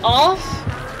jumped off?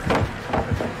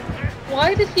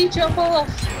 Why did he jump off?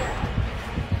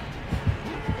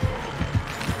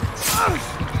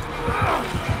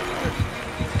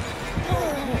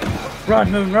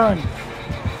 Run, Moon, run!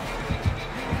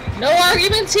 No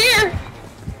arguments here!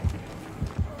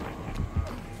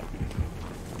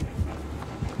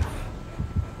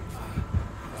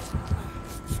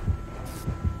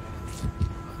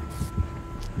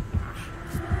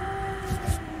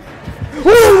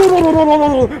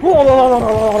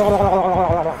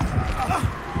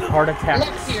 Heart attack.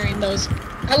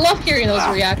 I love hearing those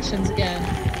reactions again.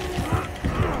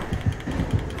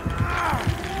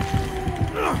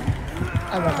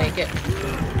 I won't make it.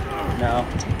 No.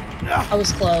 I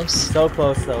was close. So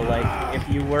close though. Like if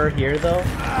you were here though.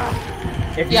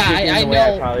 If you I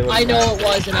know. I know it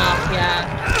was enough. Yeah.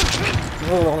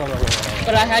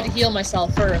 But I had to heal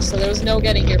myself first, so there was no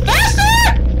getting here faster.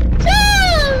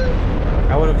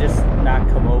 I would have just not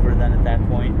come over then at that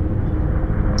point.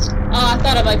 I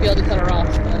thought I might be able to cut her off,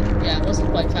 but yeah, it wasn't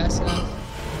quite fast enough.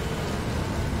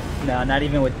 No, not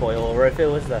even with boil over. If it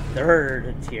was the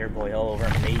 3rd tier boil over,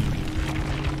 maybe.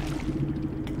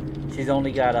 She's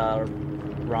only got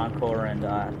Rancor and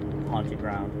Haunted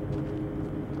Ground.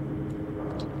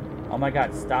 Oh my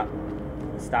god, stop.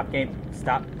 Stop game.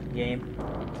 Stop game.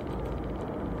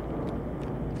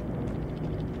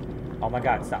 Oh my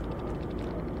god, stop.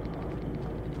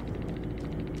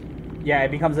 Yeah,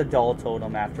 it becomes a dull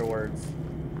totem afterwards.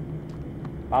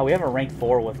 Wow, we have a rank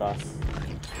 4 with us.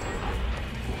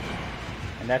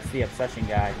 And that's the obsession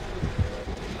guy.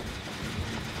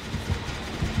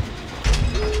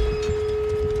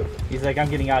 He's like, I'm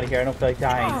getting out of here, I don't feel like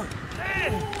dying.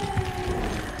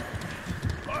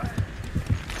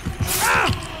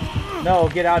 No,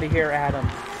 get out of here, Adam.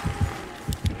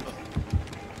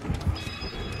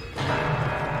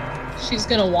 She's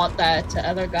gonna want that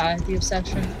other guy, the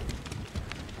obsession.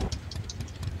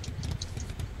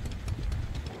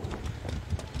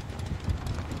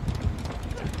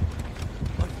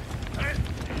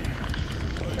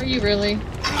 Are you really?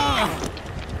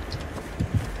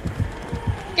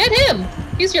 Get him!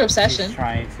 He's your obsession. He's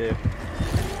trying to.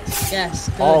 Yes,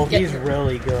 good. Oh, he's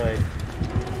really good.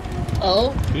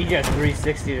 Oh? He just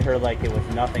 360'd her like it was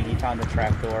nothing. He found the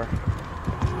trapdoor.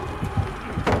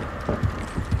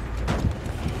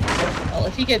 Well,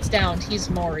 if he gets downed, he's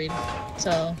moried.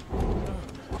 So...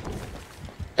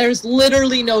 There's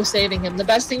literally no saving him. The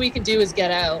best thing we can do is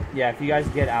get out. Yeah, if you guys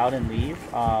get out and leave,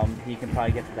 he can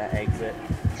probably get to that exit.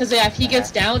 Because yeah, if he gets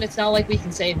down, it's not like we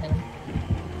can save him.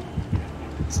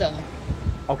 So.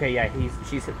 Okay, yeah,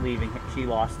 she's leaving. She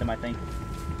lost him, I think.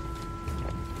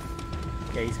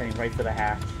 Yeah, he's heading right for the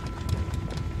hatch.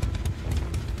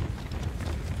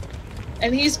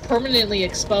 And he's permanently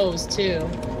exposed, too.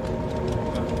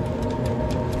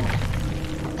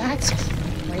 That's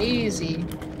crazy.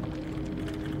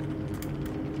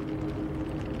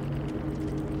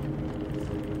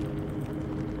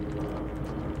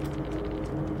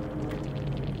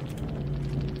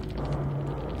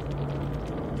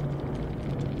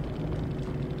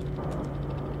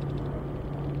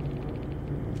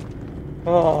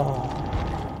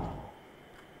 Oh.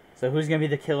 So who's gonna be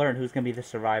the killer and who's gonna be the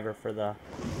survivor for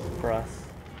us?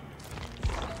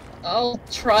 I'll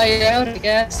try it out, I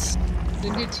guess. We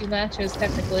can do 2 matches,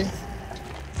 technically.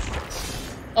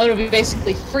 I'm gonna be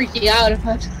basically freaking out if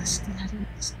I have to listen to that.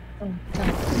 Oh,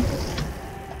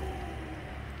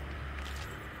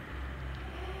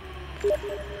 God.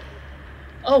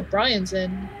 Oh, Brian's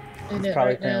in He's it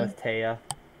probably right playing now. with Taya.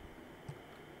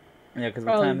 Yeah, because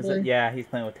what time is it? Yeah, he's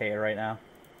playing with Taya right now.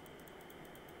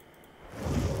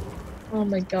 Oh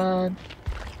my god.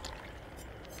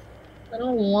 I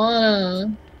don't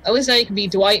wanna. At least now you can be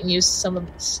Dwight and use some of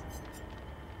this.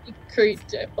 You create.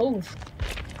 Oh.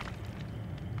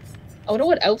 I wonder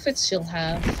what outfits she'll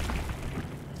have.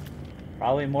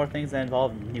 Probably more things that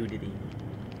involve nudity.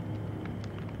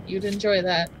 You'd enjoy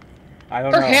that. I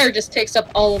don't know. Her hair just takes up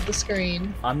all of the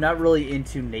screen. I'm not really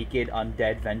into naked,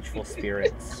 undead, vengeful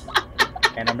spirits.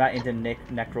 And I'm not into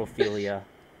necrophilia.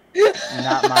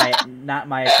 Not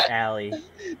my alley.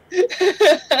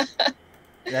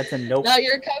 That's a nope. Not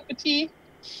your cup of tea?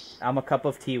 I'm a cup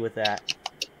of tea with that.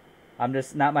 I'm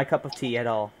just not my cup of tea at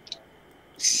all.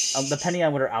 Depending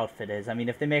on what her outfit is. I mean,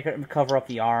 if they make her cover up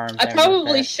the arms... I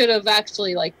probably should have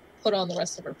actually, like, put on the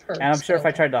rest of her purse. And I'm sure if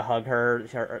I tried to hug her,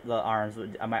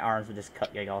 my arms would just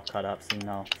get all cut up, so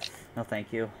no. No,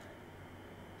 thank you.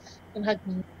 And hug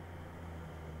me.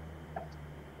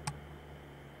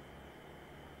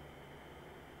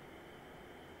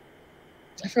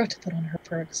 I forgot to put on her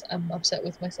perks. I'm upset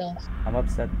with myself. I'm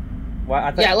upset.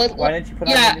 Why didn't you put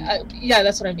on? Yeah,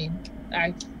 that's what I mean.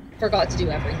 I forgot to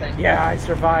do everything. Yeah, I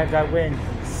survived. I win.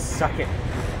 Suck it.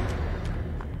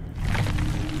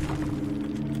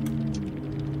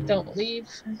 Don't leave,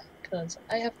 because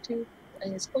I have to. I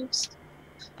was supposed.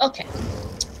 Okay,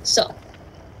 so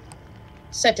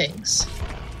settings.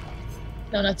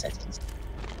 No, not settings.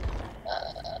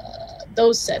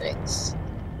 Those settings.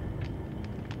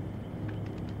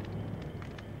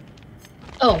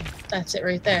 Oh, that's it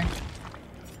right there.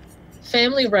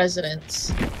 Family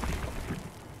residence.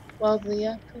 While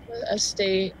the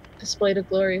estate displayed a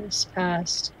glorious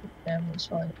past, families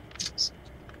following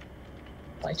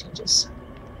supply changes.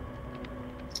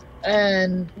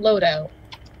 And loadout.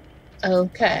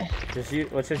 Okay.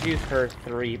 Let's just use her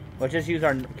 3. Let's just use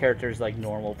our characters like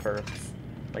normal perks,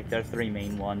 like their 3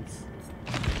 main ones.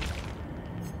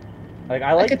 Like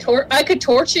I could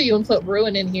torture you and put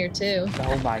ruin in here too.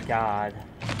 Oh my god.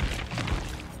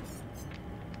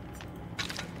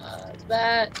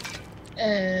 That,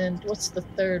 and what's the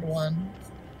third one?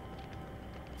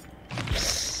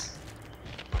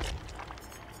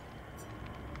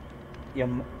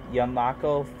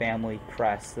 Yamako Family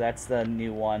Crest. That's the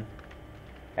new one.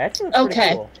 Actually, looks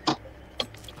pretty cool.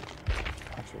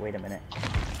 Actually, wait a minute.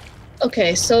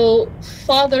 Okay, so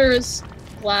father's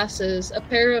glasses. A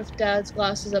pair of dad's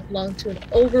glasses that belong to an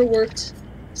overworked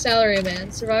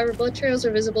salaryman. Survivor blood trails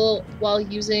are visible while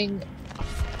using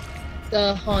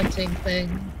the haunting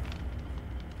thing.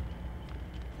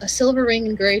 A silver ring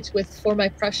engraved with "For my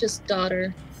precious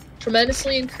daughter"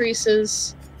 tremendously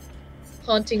increases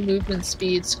haunting movement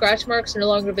speed. Scratch marks are no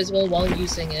longer visible while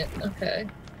using it. Okay.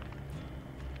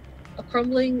 A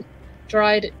crumbling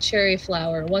dried cherry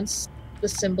flower, once the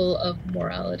symbol of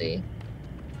morality.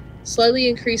 Slightly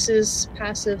increases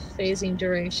passive phasing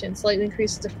duration. Slightly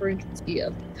increases the frequency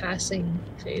of passing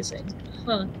phasing.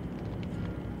 Huh.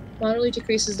 Moderately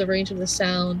decreases the range of the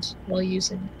sound while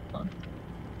using. Huh.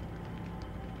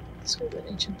 This was an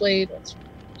ancient blade.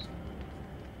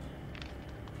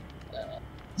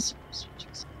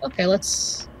 Okay,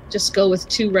 let's just go with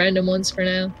 2 random ones for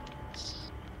now.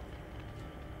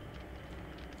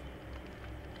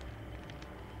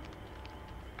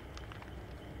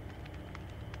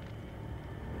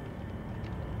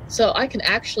 So I can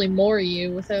actually moor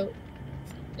you without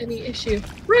any issue.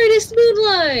 Brightest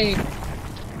moonlight!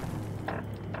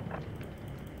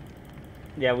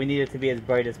 Yeah, we need it to be as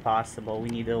bright as possible. We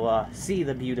need to see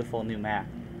the beautiful new map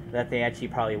that they actually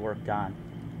probably worked on.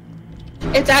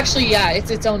 It's actually, yeah,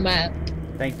 it's its own map.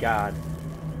 Thank God.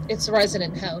 It's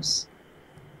Resident House.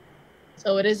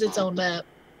 So it is its own map.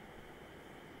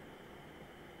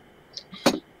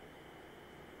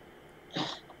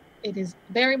 It is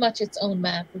very much its own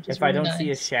map, which is If I really don't see a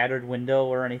nice. shattered window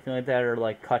or anything like that, or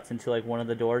like cuts into like one of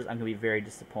the doors, I'm gonna be very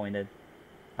disappointed.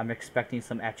 I'm expecting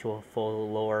some actual full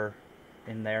lore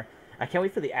in there. I can't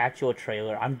wait for the actual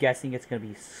trailer. I'm guessing it's gonna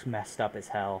be messed up as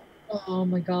hell. Oh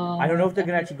my god. I don't know if they're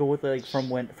gonna actually go with like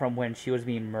from when she was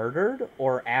being murdered,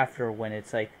 or after when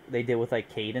it's like they did with like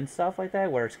Kate and stuff like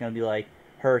that, where it's gonna be like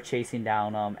her chasing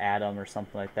down Adam or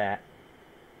something like that.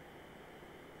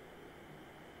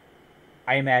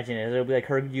 I imagine it'll be like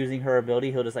her using her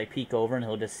ability. He'll just like peek over and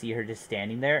he'll just see her just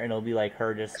standing there, and it'll be like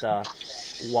her just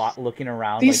looking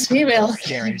around, these like female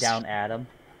staring down at him.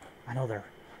 I know they're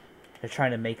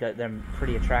trying to make them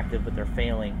pretty attractive, but they're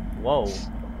failing. Whoa.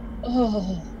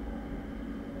 Oh.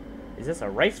 Is this a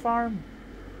rice farm?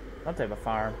 Some type of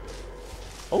farm.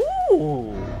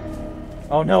 Ooh.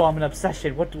 Oh no, I'm an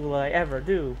obsession. What will I ever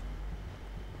do?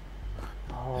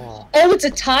 Oh. Oh, it's a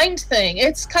timed thing.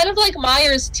 It's kind of like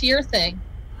Myers' tier thing.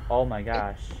 Oh my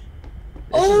gosh.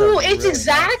 Oh, it's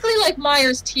exactly like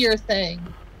Myers' tier thing.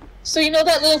 So you know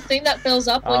that little thing that fills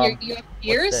up when you have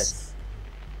tiers? What's this?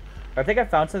 I think I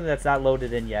found something that's not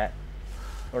loaded in yet.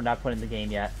 Or not put in the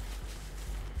game yet.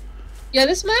 Yeah,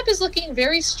 this map is looking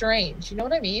very strange. You know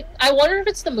what I mean? I wonder if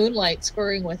it's the moonlight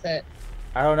scoring with it.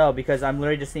 I don't know, because I'm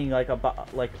literally just seeing like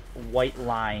white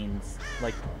lines,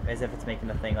 like as if it's making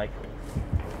a thing. Like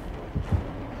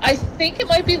I think it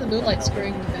might be the moonlight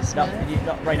scoring with this map.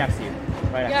 No, right next to you.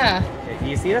 Right next to you. Do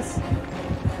you see this?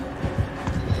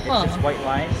 Huh. It's just white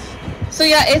lines. So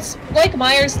yeah, it's like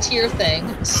Myers' tier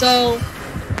thing. So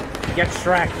get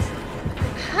Shrek.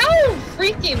 How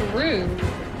freaking rude.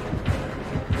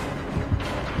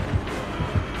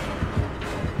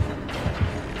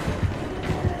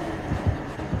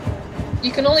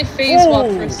 You can only phase walk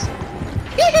first.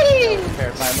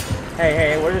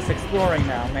 Hey, we're just exploring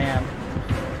now, man.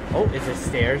 Oh, is there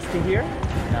stairs to here?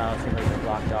 No, it seems like they're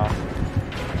blocked off.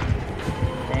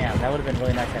 Damn, that would have been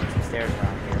really nice having some stairs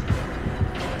around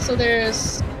here. So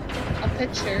there's a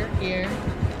picture here.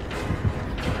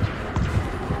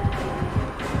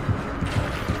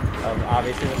 Of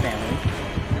obviously the family.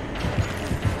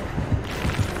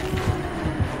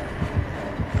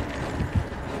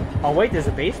 Oh wait, there's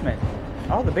a basement.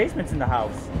 Oh, the basement's in the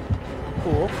house.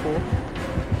 Cool.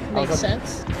 Makes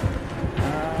sense.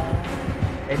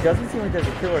 It doesn't seem like there's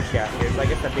a killer shaft here, so I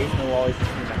guess the basement will always be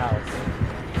in the house.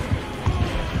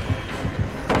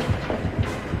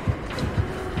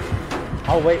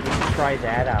 Oh wait, we should try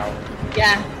that out.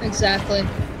 Yeah, exactly.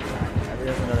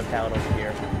 There's another pallet over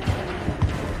here.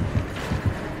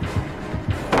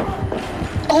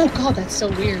 Oh god, that's so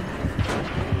weird.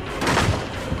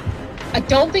 I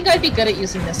don't think I'd be good at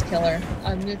using this killer.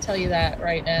 I'm gonna tell you that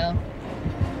right now.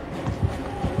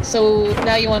 So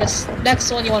now you want to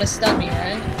next one you want to stun me,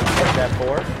 right? Is that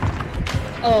 4?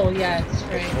 Oh yeah, it's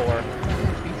right. It's 4. That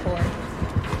would be 4.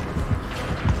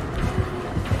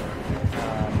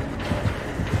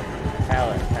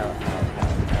 Pallet.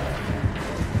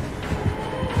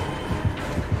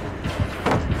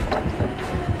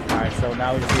 Alright, so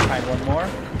now we just need to find one more.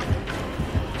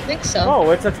 I think so.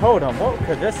 Oh, it's a totem. What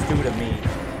could this do to me?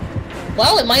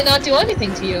 Well, it might not do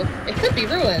anything to you. It could be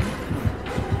ruined.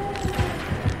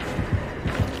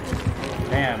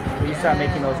 Man, please stop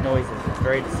making those noises. It's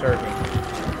very disturbing.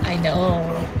 I know.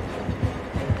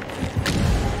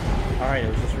 Alright, it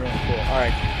was just really cool.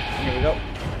 Alright, here we go.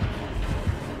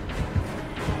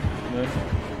 Moon.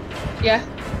 Yeah.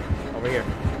 Over here.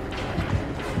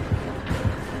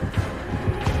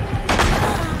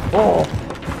 Oh!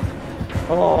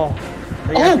 Oh!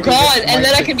 Oh god, and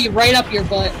then I can be right up your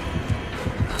butt.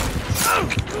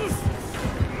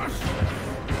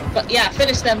 But yeah,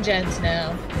 finish them gens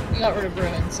now. You got rid of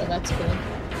Ruin, so that's cool.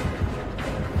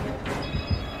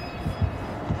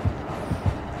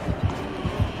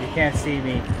 You can't see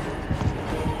me.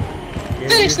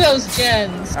 Finish those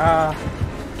gens!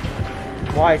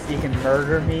 Why? So you can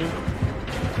murder me?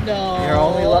 No.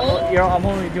 I'm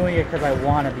only doing it because I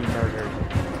want to be murdered.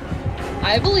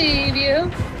 I believe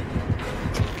you.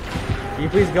 Can you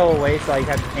please go away so I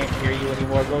can't hear you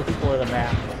anymore? Go explore the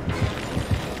map.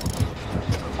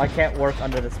 I can't work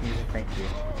under this music, thank you.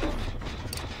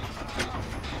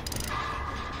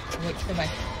 Wait for my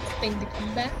thing to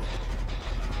come back.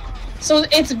 So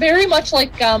it's very much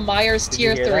like Myers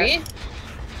Tier 3. That?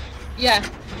 Yeah.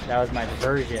 That was my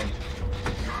diversion.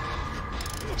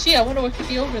 Gee, I wonder what could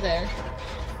be over there.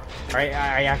 Alright,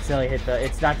 I accidentally hit the...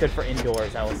 It's not good for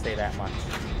indoors, I will say that much.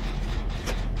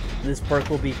 This perk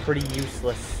will be pretty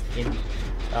useless in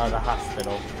the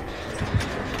hospital.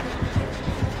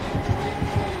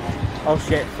 Oh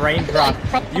shit, frame drop.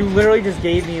 You literally just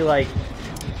gave me like...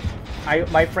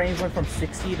 my frames went from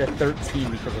 60 to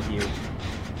 13 because of you.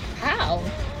 How?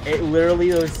 It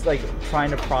literally was like trying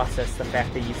to process the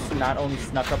fact that you not only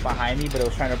snuck up behind me, but it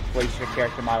was trying to place your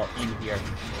character model in here.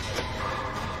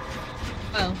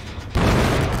 Oh.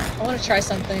 I want to try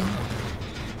something.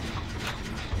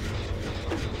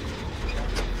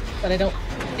 But I don't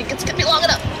think it's gonna be long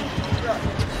enough.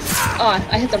 Oh,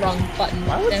 I hit the wrong button.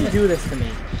 Why would you do this to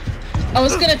me? I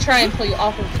was gonna try and pull you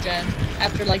off of the gen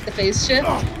after like the phase shift.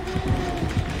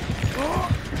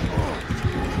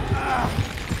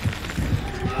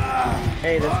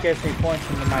 Hey, this gets me points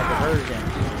into my diversion.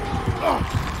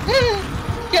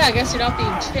 Yeah, I guess you're not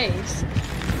being chased.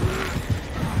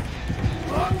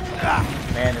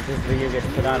 Man, if this video gets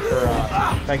put on for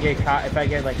if I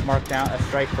get like marked down a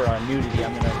strike for nudity,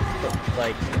 I'm gonna put,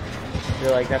 like,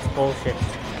 they're like, that's bullshit.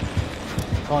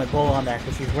 I'm calling bull on that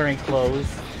because he's wearing clothes.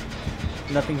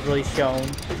 Nothing's really shown.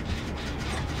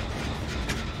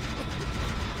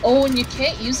 Oh, and you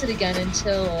can't use it again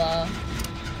until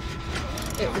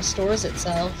it restores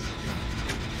itself.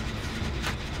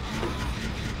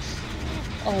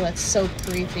 Oh, that's so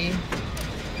creepy.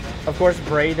 Of course,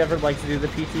 Bray never likes to do the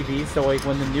PTV, so like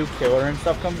when the new killer and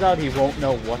stuff comes out, he won't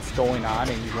know what's going on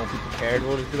and he won't be prepared.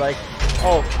 We'll just be like,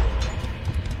 oh.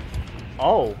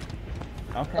 Oh.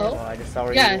 Okay, oh? well, I just saw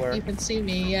where you were. Yeah, you can see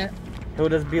me, yeah. We'll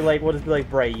just be like,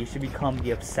 Bray, you should become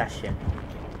the obsession.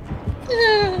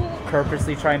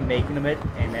 Purposely try making him it,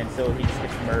 and then so he just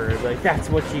gets murdered. Like, that's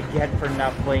what you get for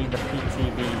not playing the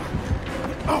PTV.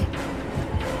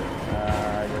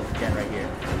 There's a gen right here.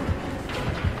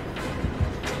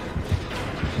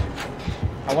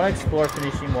 I want to explore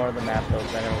finishing more of the map though,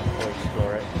 because I never fully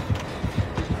explore it.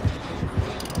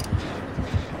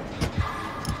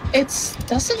 It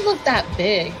doesn't look that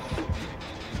big.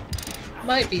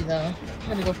 Might be though. I'm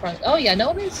gonna go front. Oh yeah,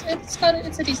 no, it's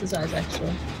a decent size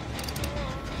actually.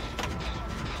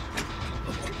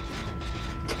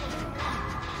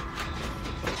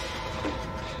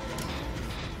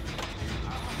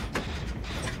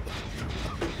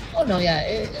 Oh no, yeah,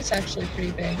 it's actually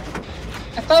pretty big.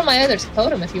 I found my other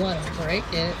totem if you want to break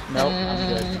it. Nope,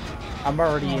 I'm good. I'm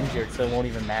already injured, so it won't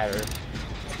even matter.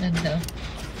 No.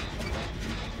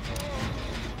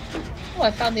 Oh,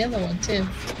 I found the other one too.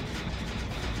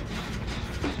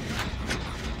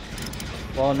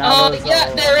 Well, now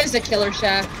yeah, there is a killer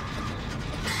shack.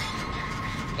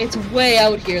 It's way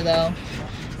out here though.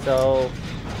 So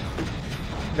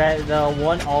that the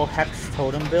one all hex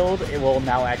totem build, it will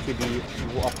now actually be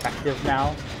effective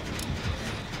now.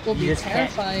 Will be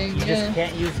terrifying. You just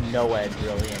can't use Noed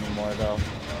really anymore though.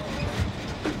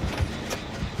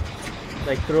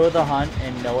 Like Through the Hunt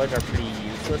and Noed are pretty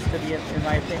useless to be in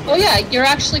my opinion. Oh yeah, you're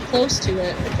actually close to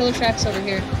it. The killer shack's over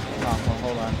here. Oh, well,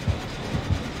 hold on.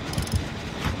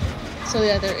 So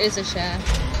yeah, there is a shack.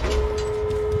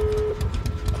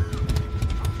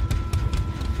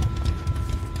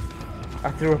 I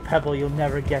threw a pebble, you'll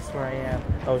never guess where I am.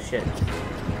 Oh shit.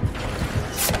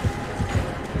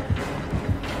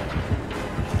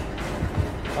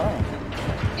 Oh.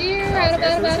 Here,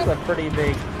 This is a pretty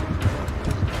big...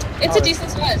 It's a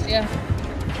decent size, yeah.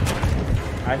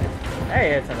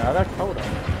 Hey, it's another totem.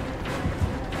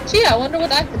 Gee, I wonder what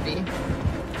that could be.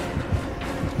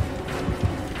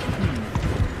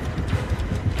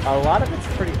 A lot of it's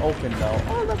pretty open though.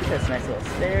 Oh, look at this nice little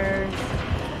stairs.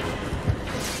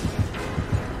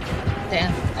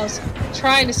 Damn, I was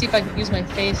trying to see if I could use my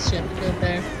phase shift to go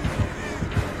there.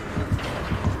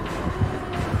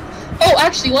 Oh,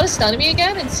 actually, you want to stun me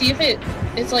again and see if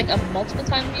it's like a multiple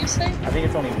time use thing? I think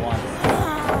it's only once.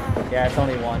 Yeah, it's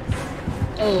only once.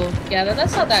 Oh, yeah,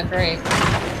 that's not that great.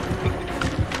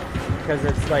 Because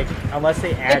it's like, unless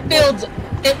they add... It builds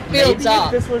maybe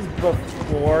up. If this was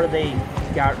before they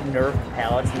got nerfed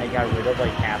pallets and they got rid of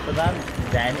like half of them,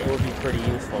 then it would be pretty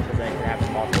useful because then it can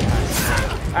happen multiple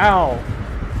times. Ow!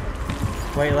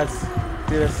 Wait, let's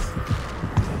do this.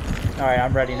 Alright,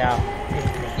 I'm ready now.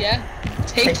 Yeah,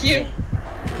 take you.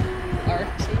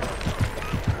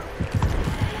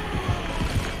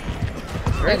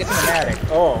 Very cinematic.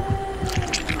 Oh.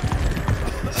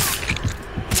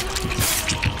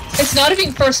 It's not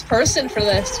even first person for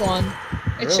this one.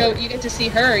 You get to see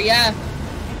her, yeah.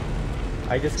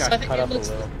 I just got cut up a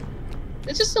little.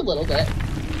 It's just a little bit.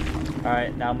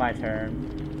 Alright, now my turn.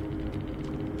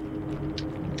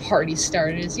 Party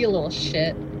starters, you little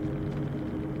shit.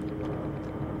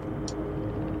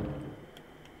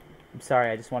 I'm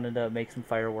sorry, I just wanted to make some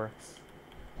fireworks.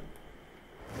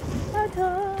 Alright,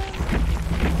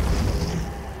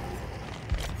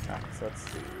 so let's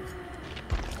see.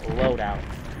 Loadout.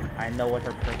 I know what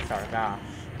her perks are, gosh.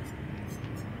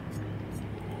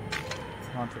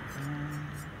 Haunted.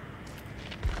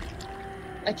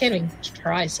 I can't even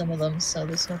try some of them, so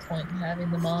there's no point in having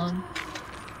them on.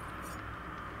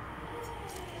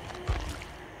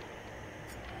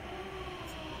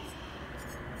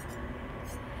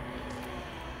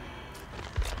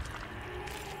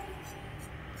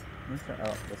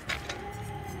 Oh, this one.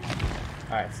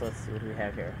 Alright, so let's see what we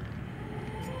have here.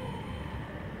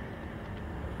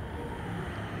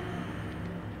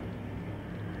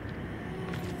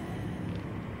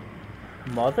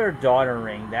 Mother-daughter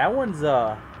ring. That one's,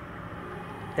 that,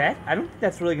 I don't think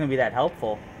that's really going to be that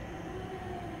helpful.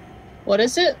 What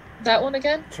is it? That one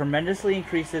again? Tremendously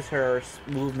increases her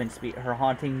movement speed, her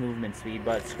haunting movement speed,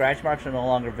 but scratch marks are no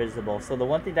longer visible. So the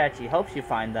one thing that actually helps you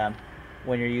find them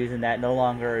when you're using that no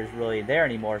longer is really there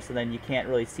anymore, so then you can't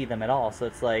really see them at all. So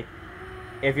it's like,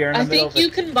 if you're in the middle of you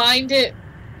combined it,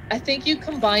 I think you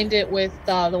combined it with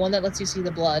the one that lets you see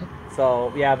the blood.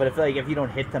 So, yeah, but if you don't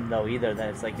hit them, though, either, then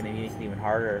it's, like, going to make it even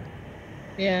harder.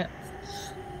 Yeah.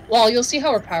 Well, you'll see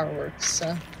how her power works,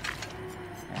 so.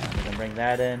 And we can bring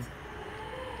that in.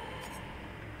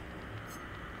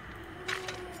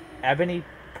 Ebony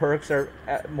perks are...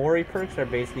 Mori perks are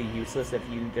basically useless if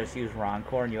you just use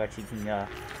Roncore and you actually can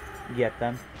get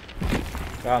them.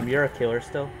 You're a killer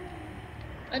still?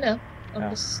 I know. I'm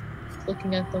just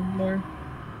looking at them more.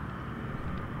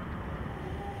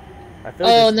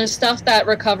 And there's stuff that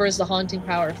recovers the haunting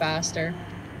power faster.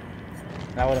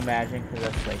 I would imagine, because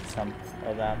that's like some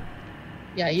of them.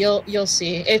 Yeah, you'll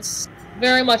see. It's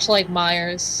very much like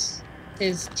Myers,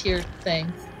 his tier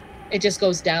thing. It just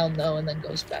goes down though, and then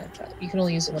goes back up. You can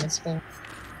only use it when it's full.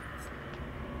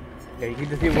 Yeah, you can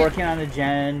just be working on a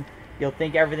gen. You'll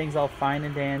think everything's all fine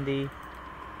and dandy.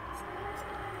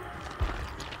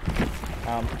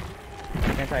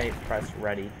 Can't I press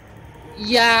ready?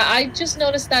 Yeah, I just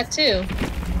noticed that too.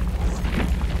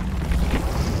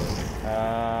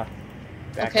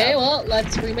 Okay, well,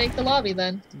 let's remake the lobby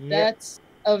then. Yep. That's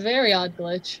a very odd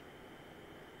glitch.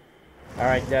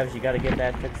 Alright, Devs, you gotta get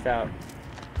that fixed out.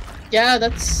 Yeah,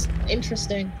 that's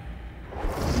interesting.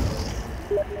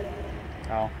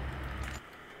 Oh.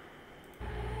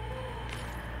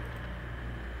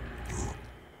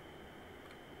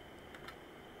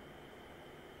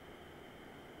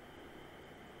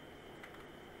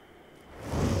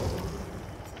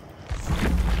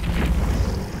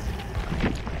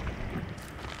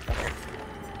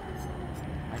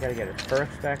 Gotta get her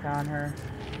perks back on her.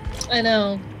 I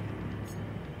know.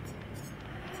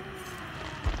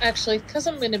 Actually, because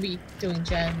I'm gonna be doing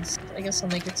gens, I guess I'll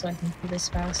make it so I can do this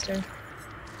faster.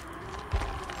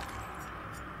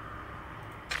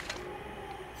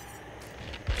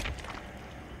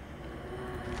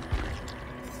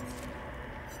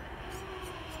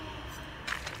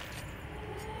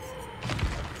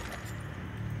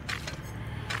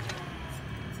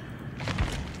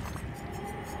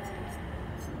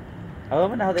 I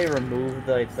love how they remove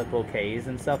the bouquets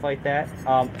and stuff like that.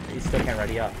 You still can't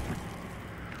ready up.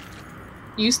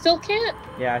 You still can't?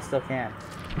 Yeah, I still can't.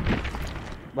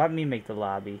 Let me make the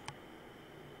lobby.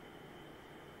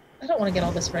 I don't want to get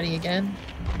all this ready again.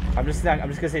 I'm just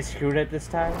gonna say screw it this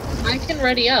time. I can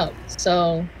ready up,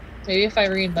 so maybe if I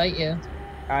re-invite you.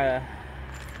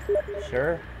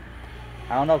 Sure.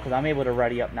 I don't know, because I'm able to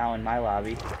ready up now in my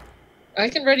lobby. I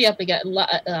can ready up again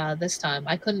this time.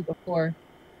 I couldn't before.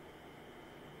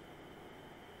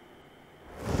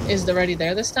 Is the ready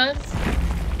there this time?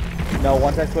 No,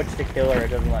 once I switch to killer, it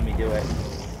doesn't let me do it.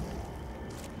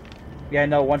 Yeah,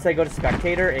 no, once I go to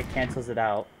spectator, it cancels it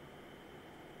out.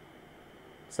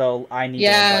 So I need to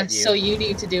invite you. So you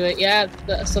need to do it. Yeah,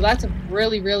 so that's a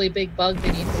really, really big bug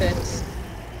they need fixed.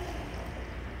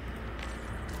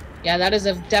 Yeah, that is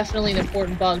definitely an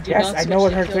important bug. Do yes, not I know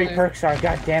what her 3 perks are.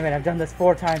 God damn it, I've done this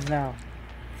 4 times now.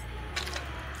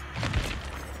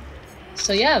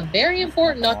 So yeah, very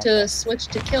important not to switch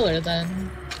to killer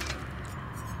then.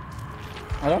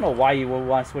 I don't know why you would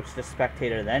want to switch to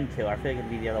spectator then killer. I feel like it'd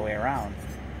be the other way around.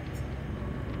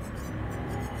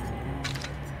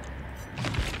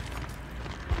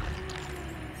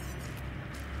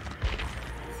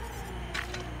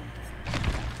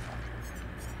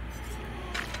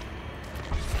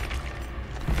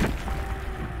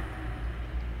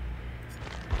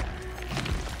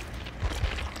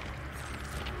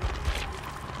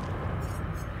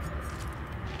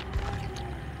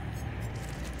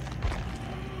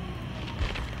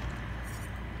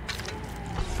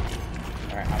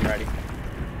 already.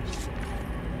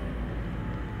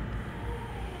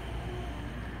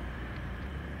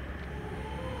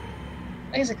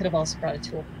 I guess I could have also brought a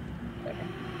tool. Whatever.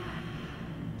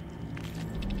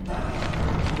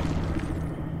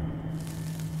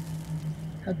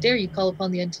 How dare you call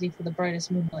upon the entity for the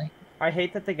brightest moonlight? I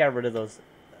hate that they got rid of those.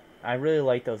 I really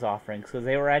like those offerings because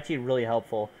they were actually really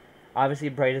helpful. Obviously,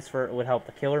 brightest would help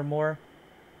the killer more,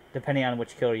 depending on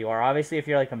which killer you are. Obviously, if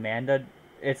you're like Amanda,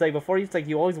 it's like before it's like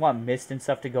you always want mist and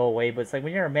stuff to go away, but it's like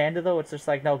when you're Amanda though, it's just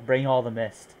like no, bring all the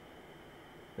mist.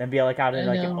 Then be like out in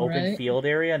like an open field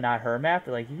area, not her map.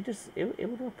 Like you just it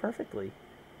would work perfectly.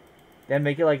 Then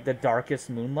make it like the darkest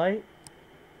moonlight.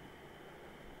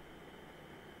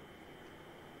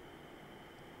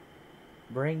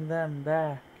 Bring them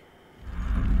back.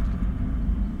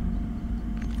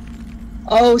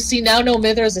 Oh, see now no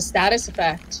Mither is a status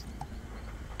effect.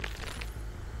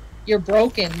 You're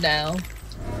broken now.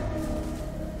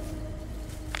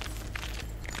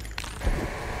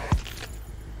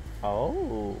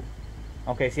 Oh.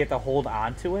 Okay, so you have to hold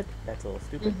on to it? That's a little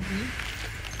stupid.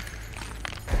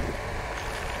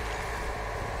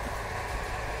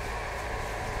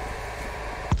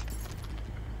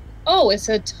 Oh, it's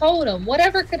a totem.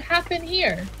 Whatever could happen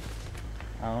here?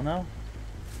 I don't know.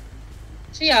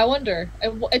 Gee, I wonder.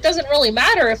 It doesn't really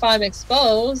matter if I'm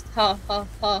exposed. Ha ha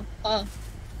ha ha.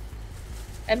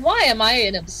 And why am I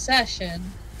an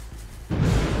obsession?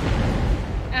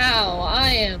 Ow, I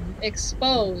am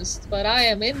exposed, but I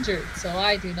am injured, so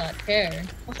I do not care.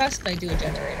 How fast can I do a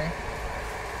generator?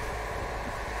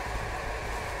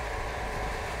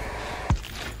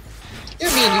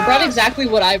 You're mean, you brought exactly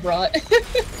what I brought.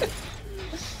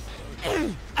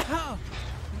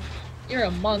 You're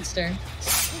a monster.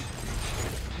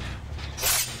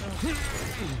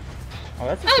 Oh,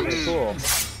 that's pretty cool.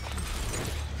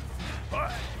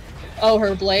 Oh,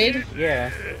 her blade?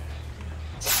 Yeah.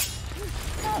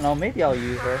 I don't know, maybe I'll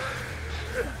use her.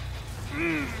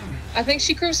 I think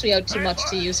she creeps me out too much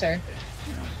to use her.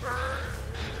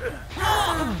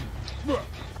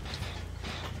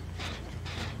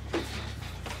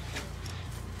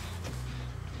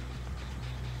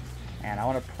 Man, I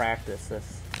want to practice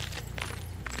this.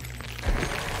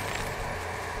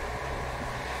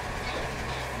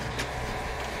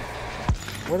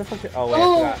 Where the fuck? Oh wait,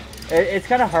 I forgot. It's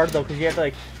kind of hard though because you have to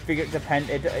like you have to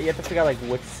figure out like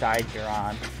which side you're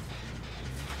on. So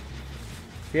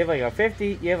you have like a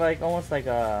 50. You have like almost like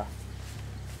a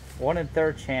 1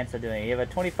 1/3 chance of doing it. You have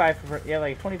a 25. You have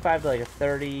like 25 to like a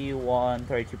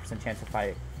 32% chance of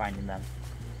finding them.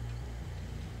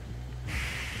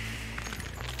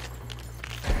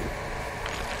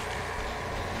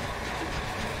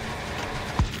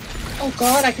 Oh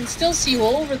god, I can still see you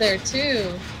over there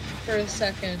too. For a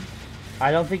second.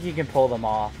 I don't think you can pull them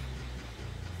off.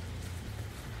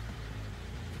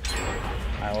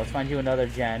 Alright, let's find you another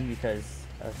gen because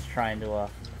I was trying to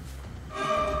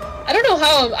I don't know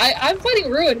how I'm fighting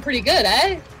Ruin pretty good,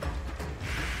 eh?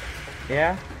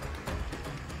 Yeah?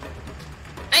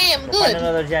 I am good. Find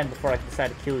another gen before I decide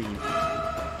to kill you.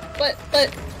 But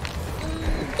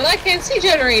I can't see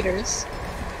generators.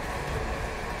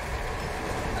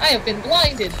 I have been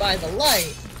blinded by the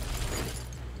light.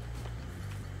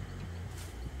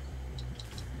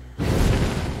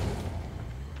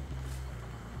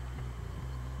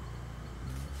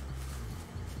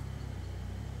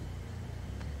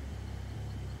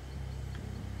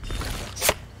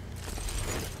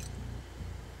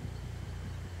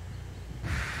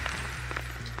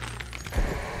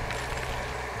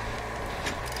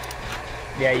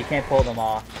 Yeah, you can't pull them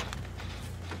off.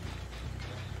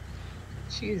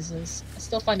 Jesus. I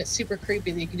still find it super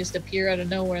creepy that you can just appear out of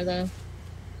nowhere, though.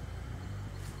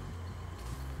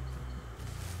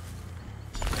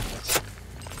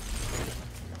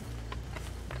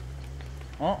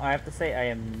 Well, I have to say,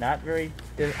 I'm not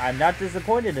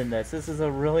disappointed in this. This is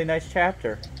a really nice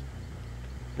chapter.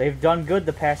 They've done good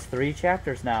the past 3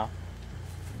 chapters now.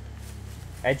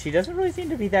 And she doesn't really seem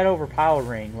to be that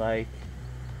overpowering, like...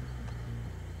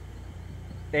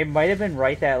 They might have been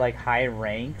right that, like, high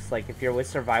ranks, like, if you're with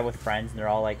Survive with friends and they're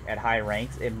all, like, at high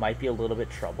ranks, it might be a little bit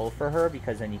trouble for her,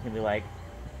 because then you can be, like,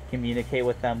 communicate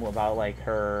with them about, like,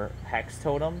 her hex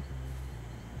totem.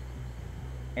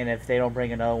 And if they don't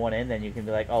bring another one in, then you can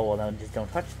be like, oh, well, then just don't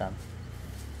touch them.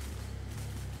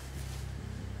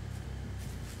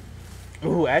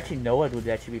 Ooh, actually, Noah would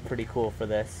actually be pretty cool for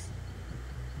this.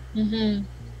 Mm-hmm.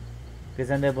 Because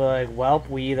then they'll be like, well,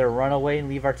 we either run away and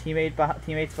leave our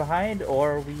teammates behind,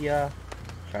 or we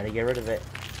try to get rid of it.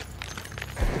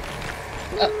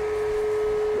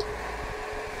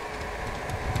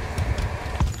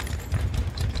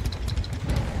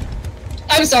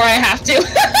 I'm sorry, I have to.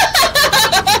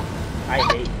 I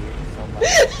hate you so much.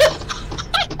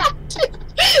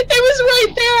 It was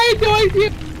right there, I had no idea.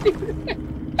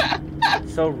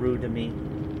 So rude to me.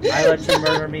 I let you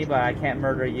murder me, but I can't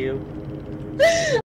murder you.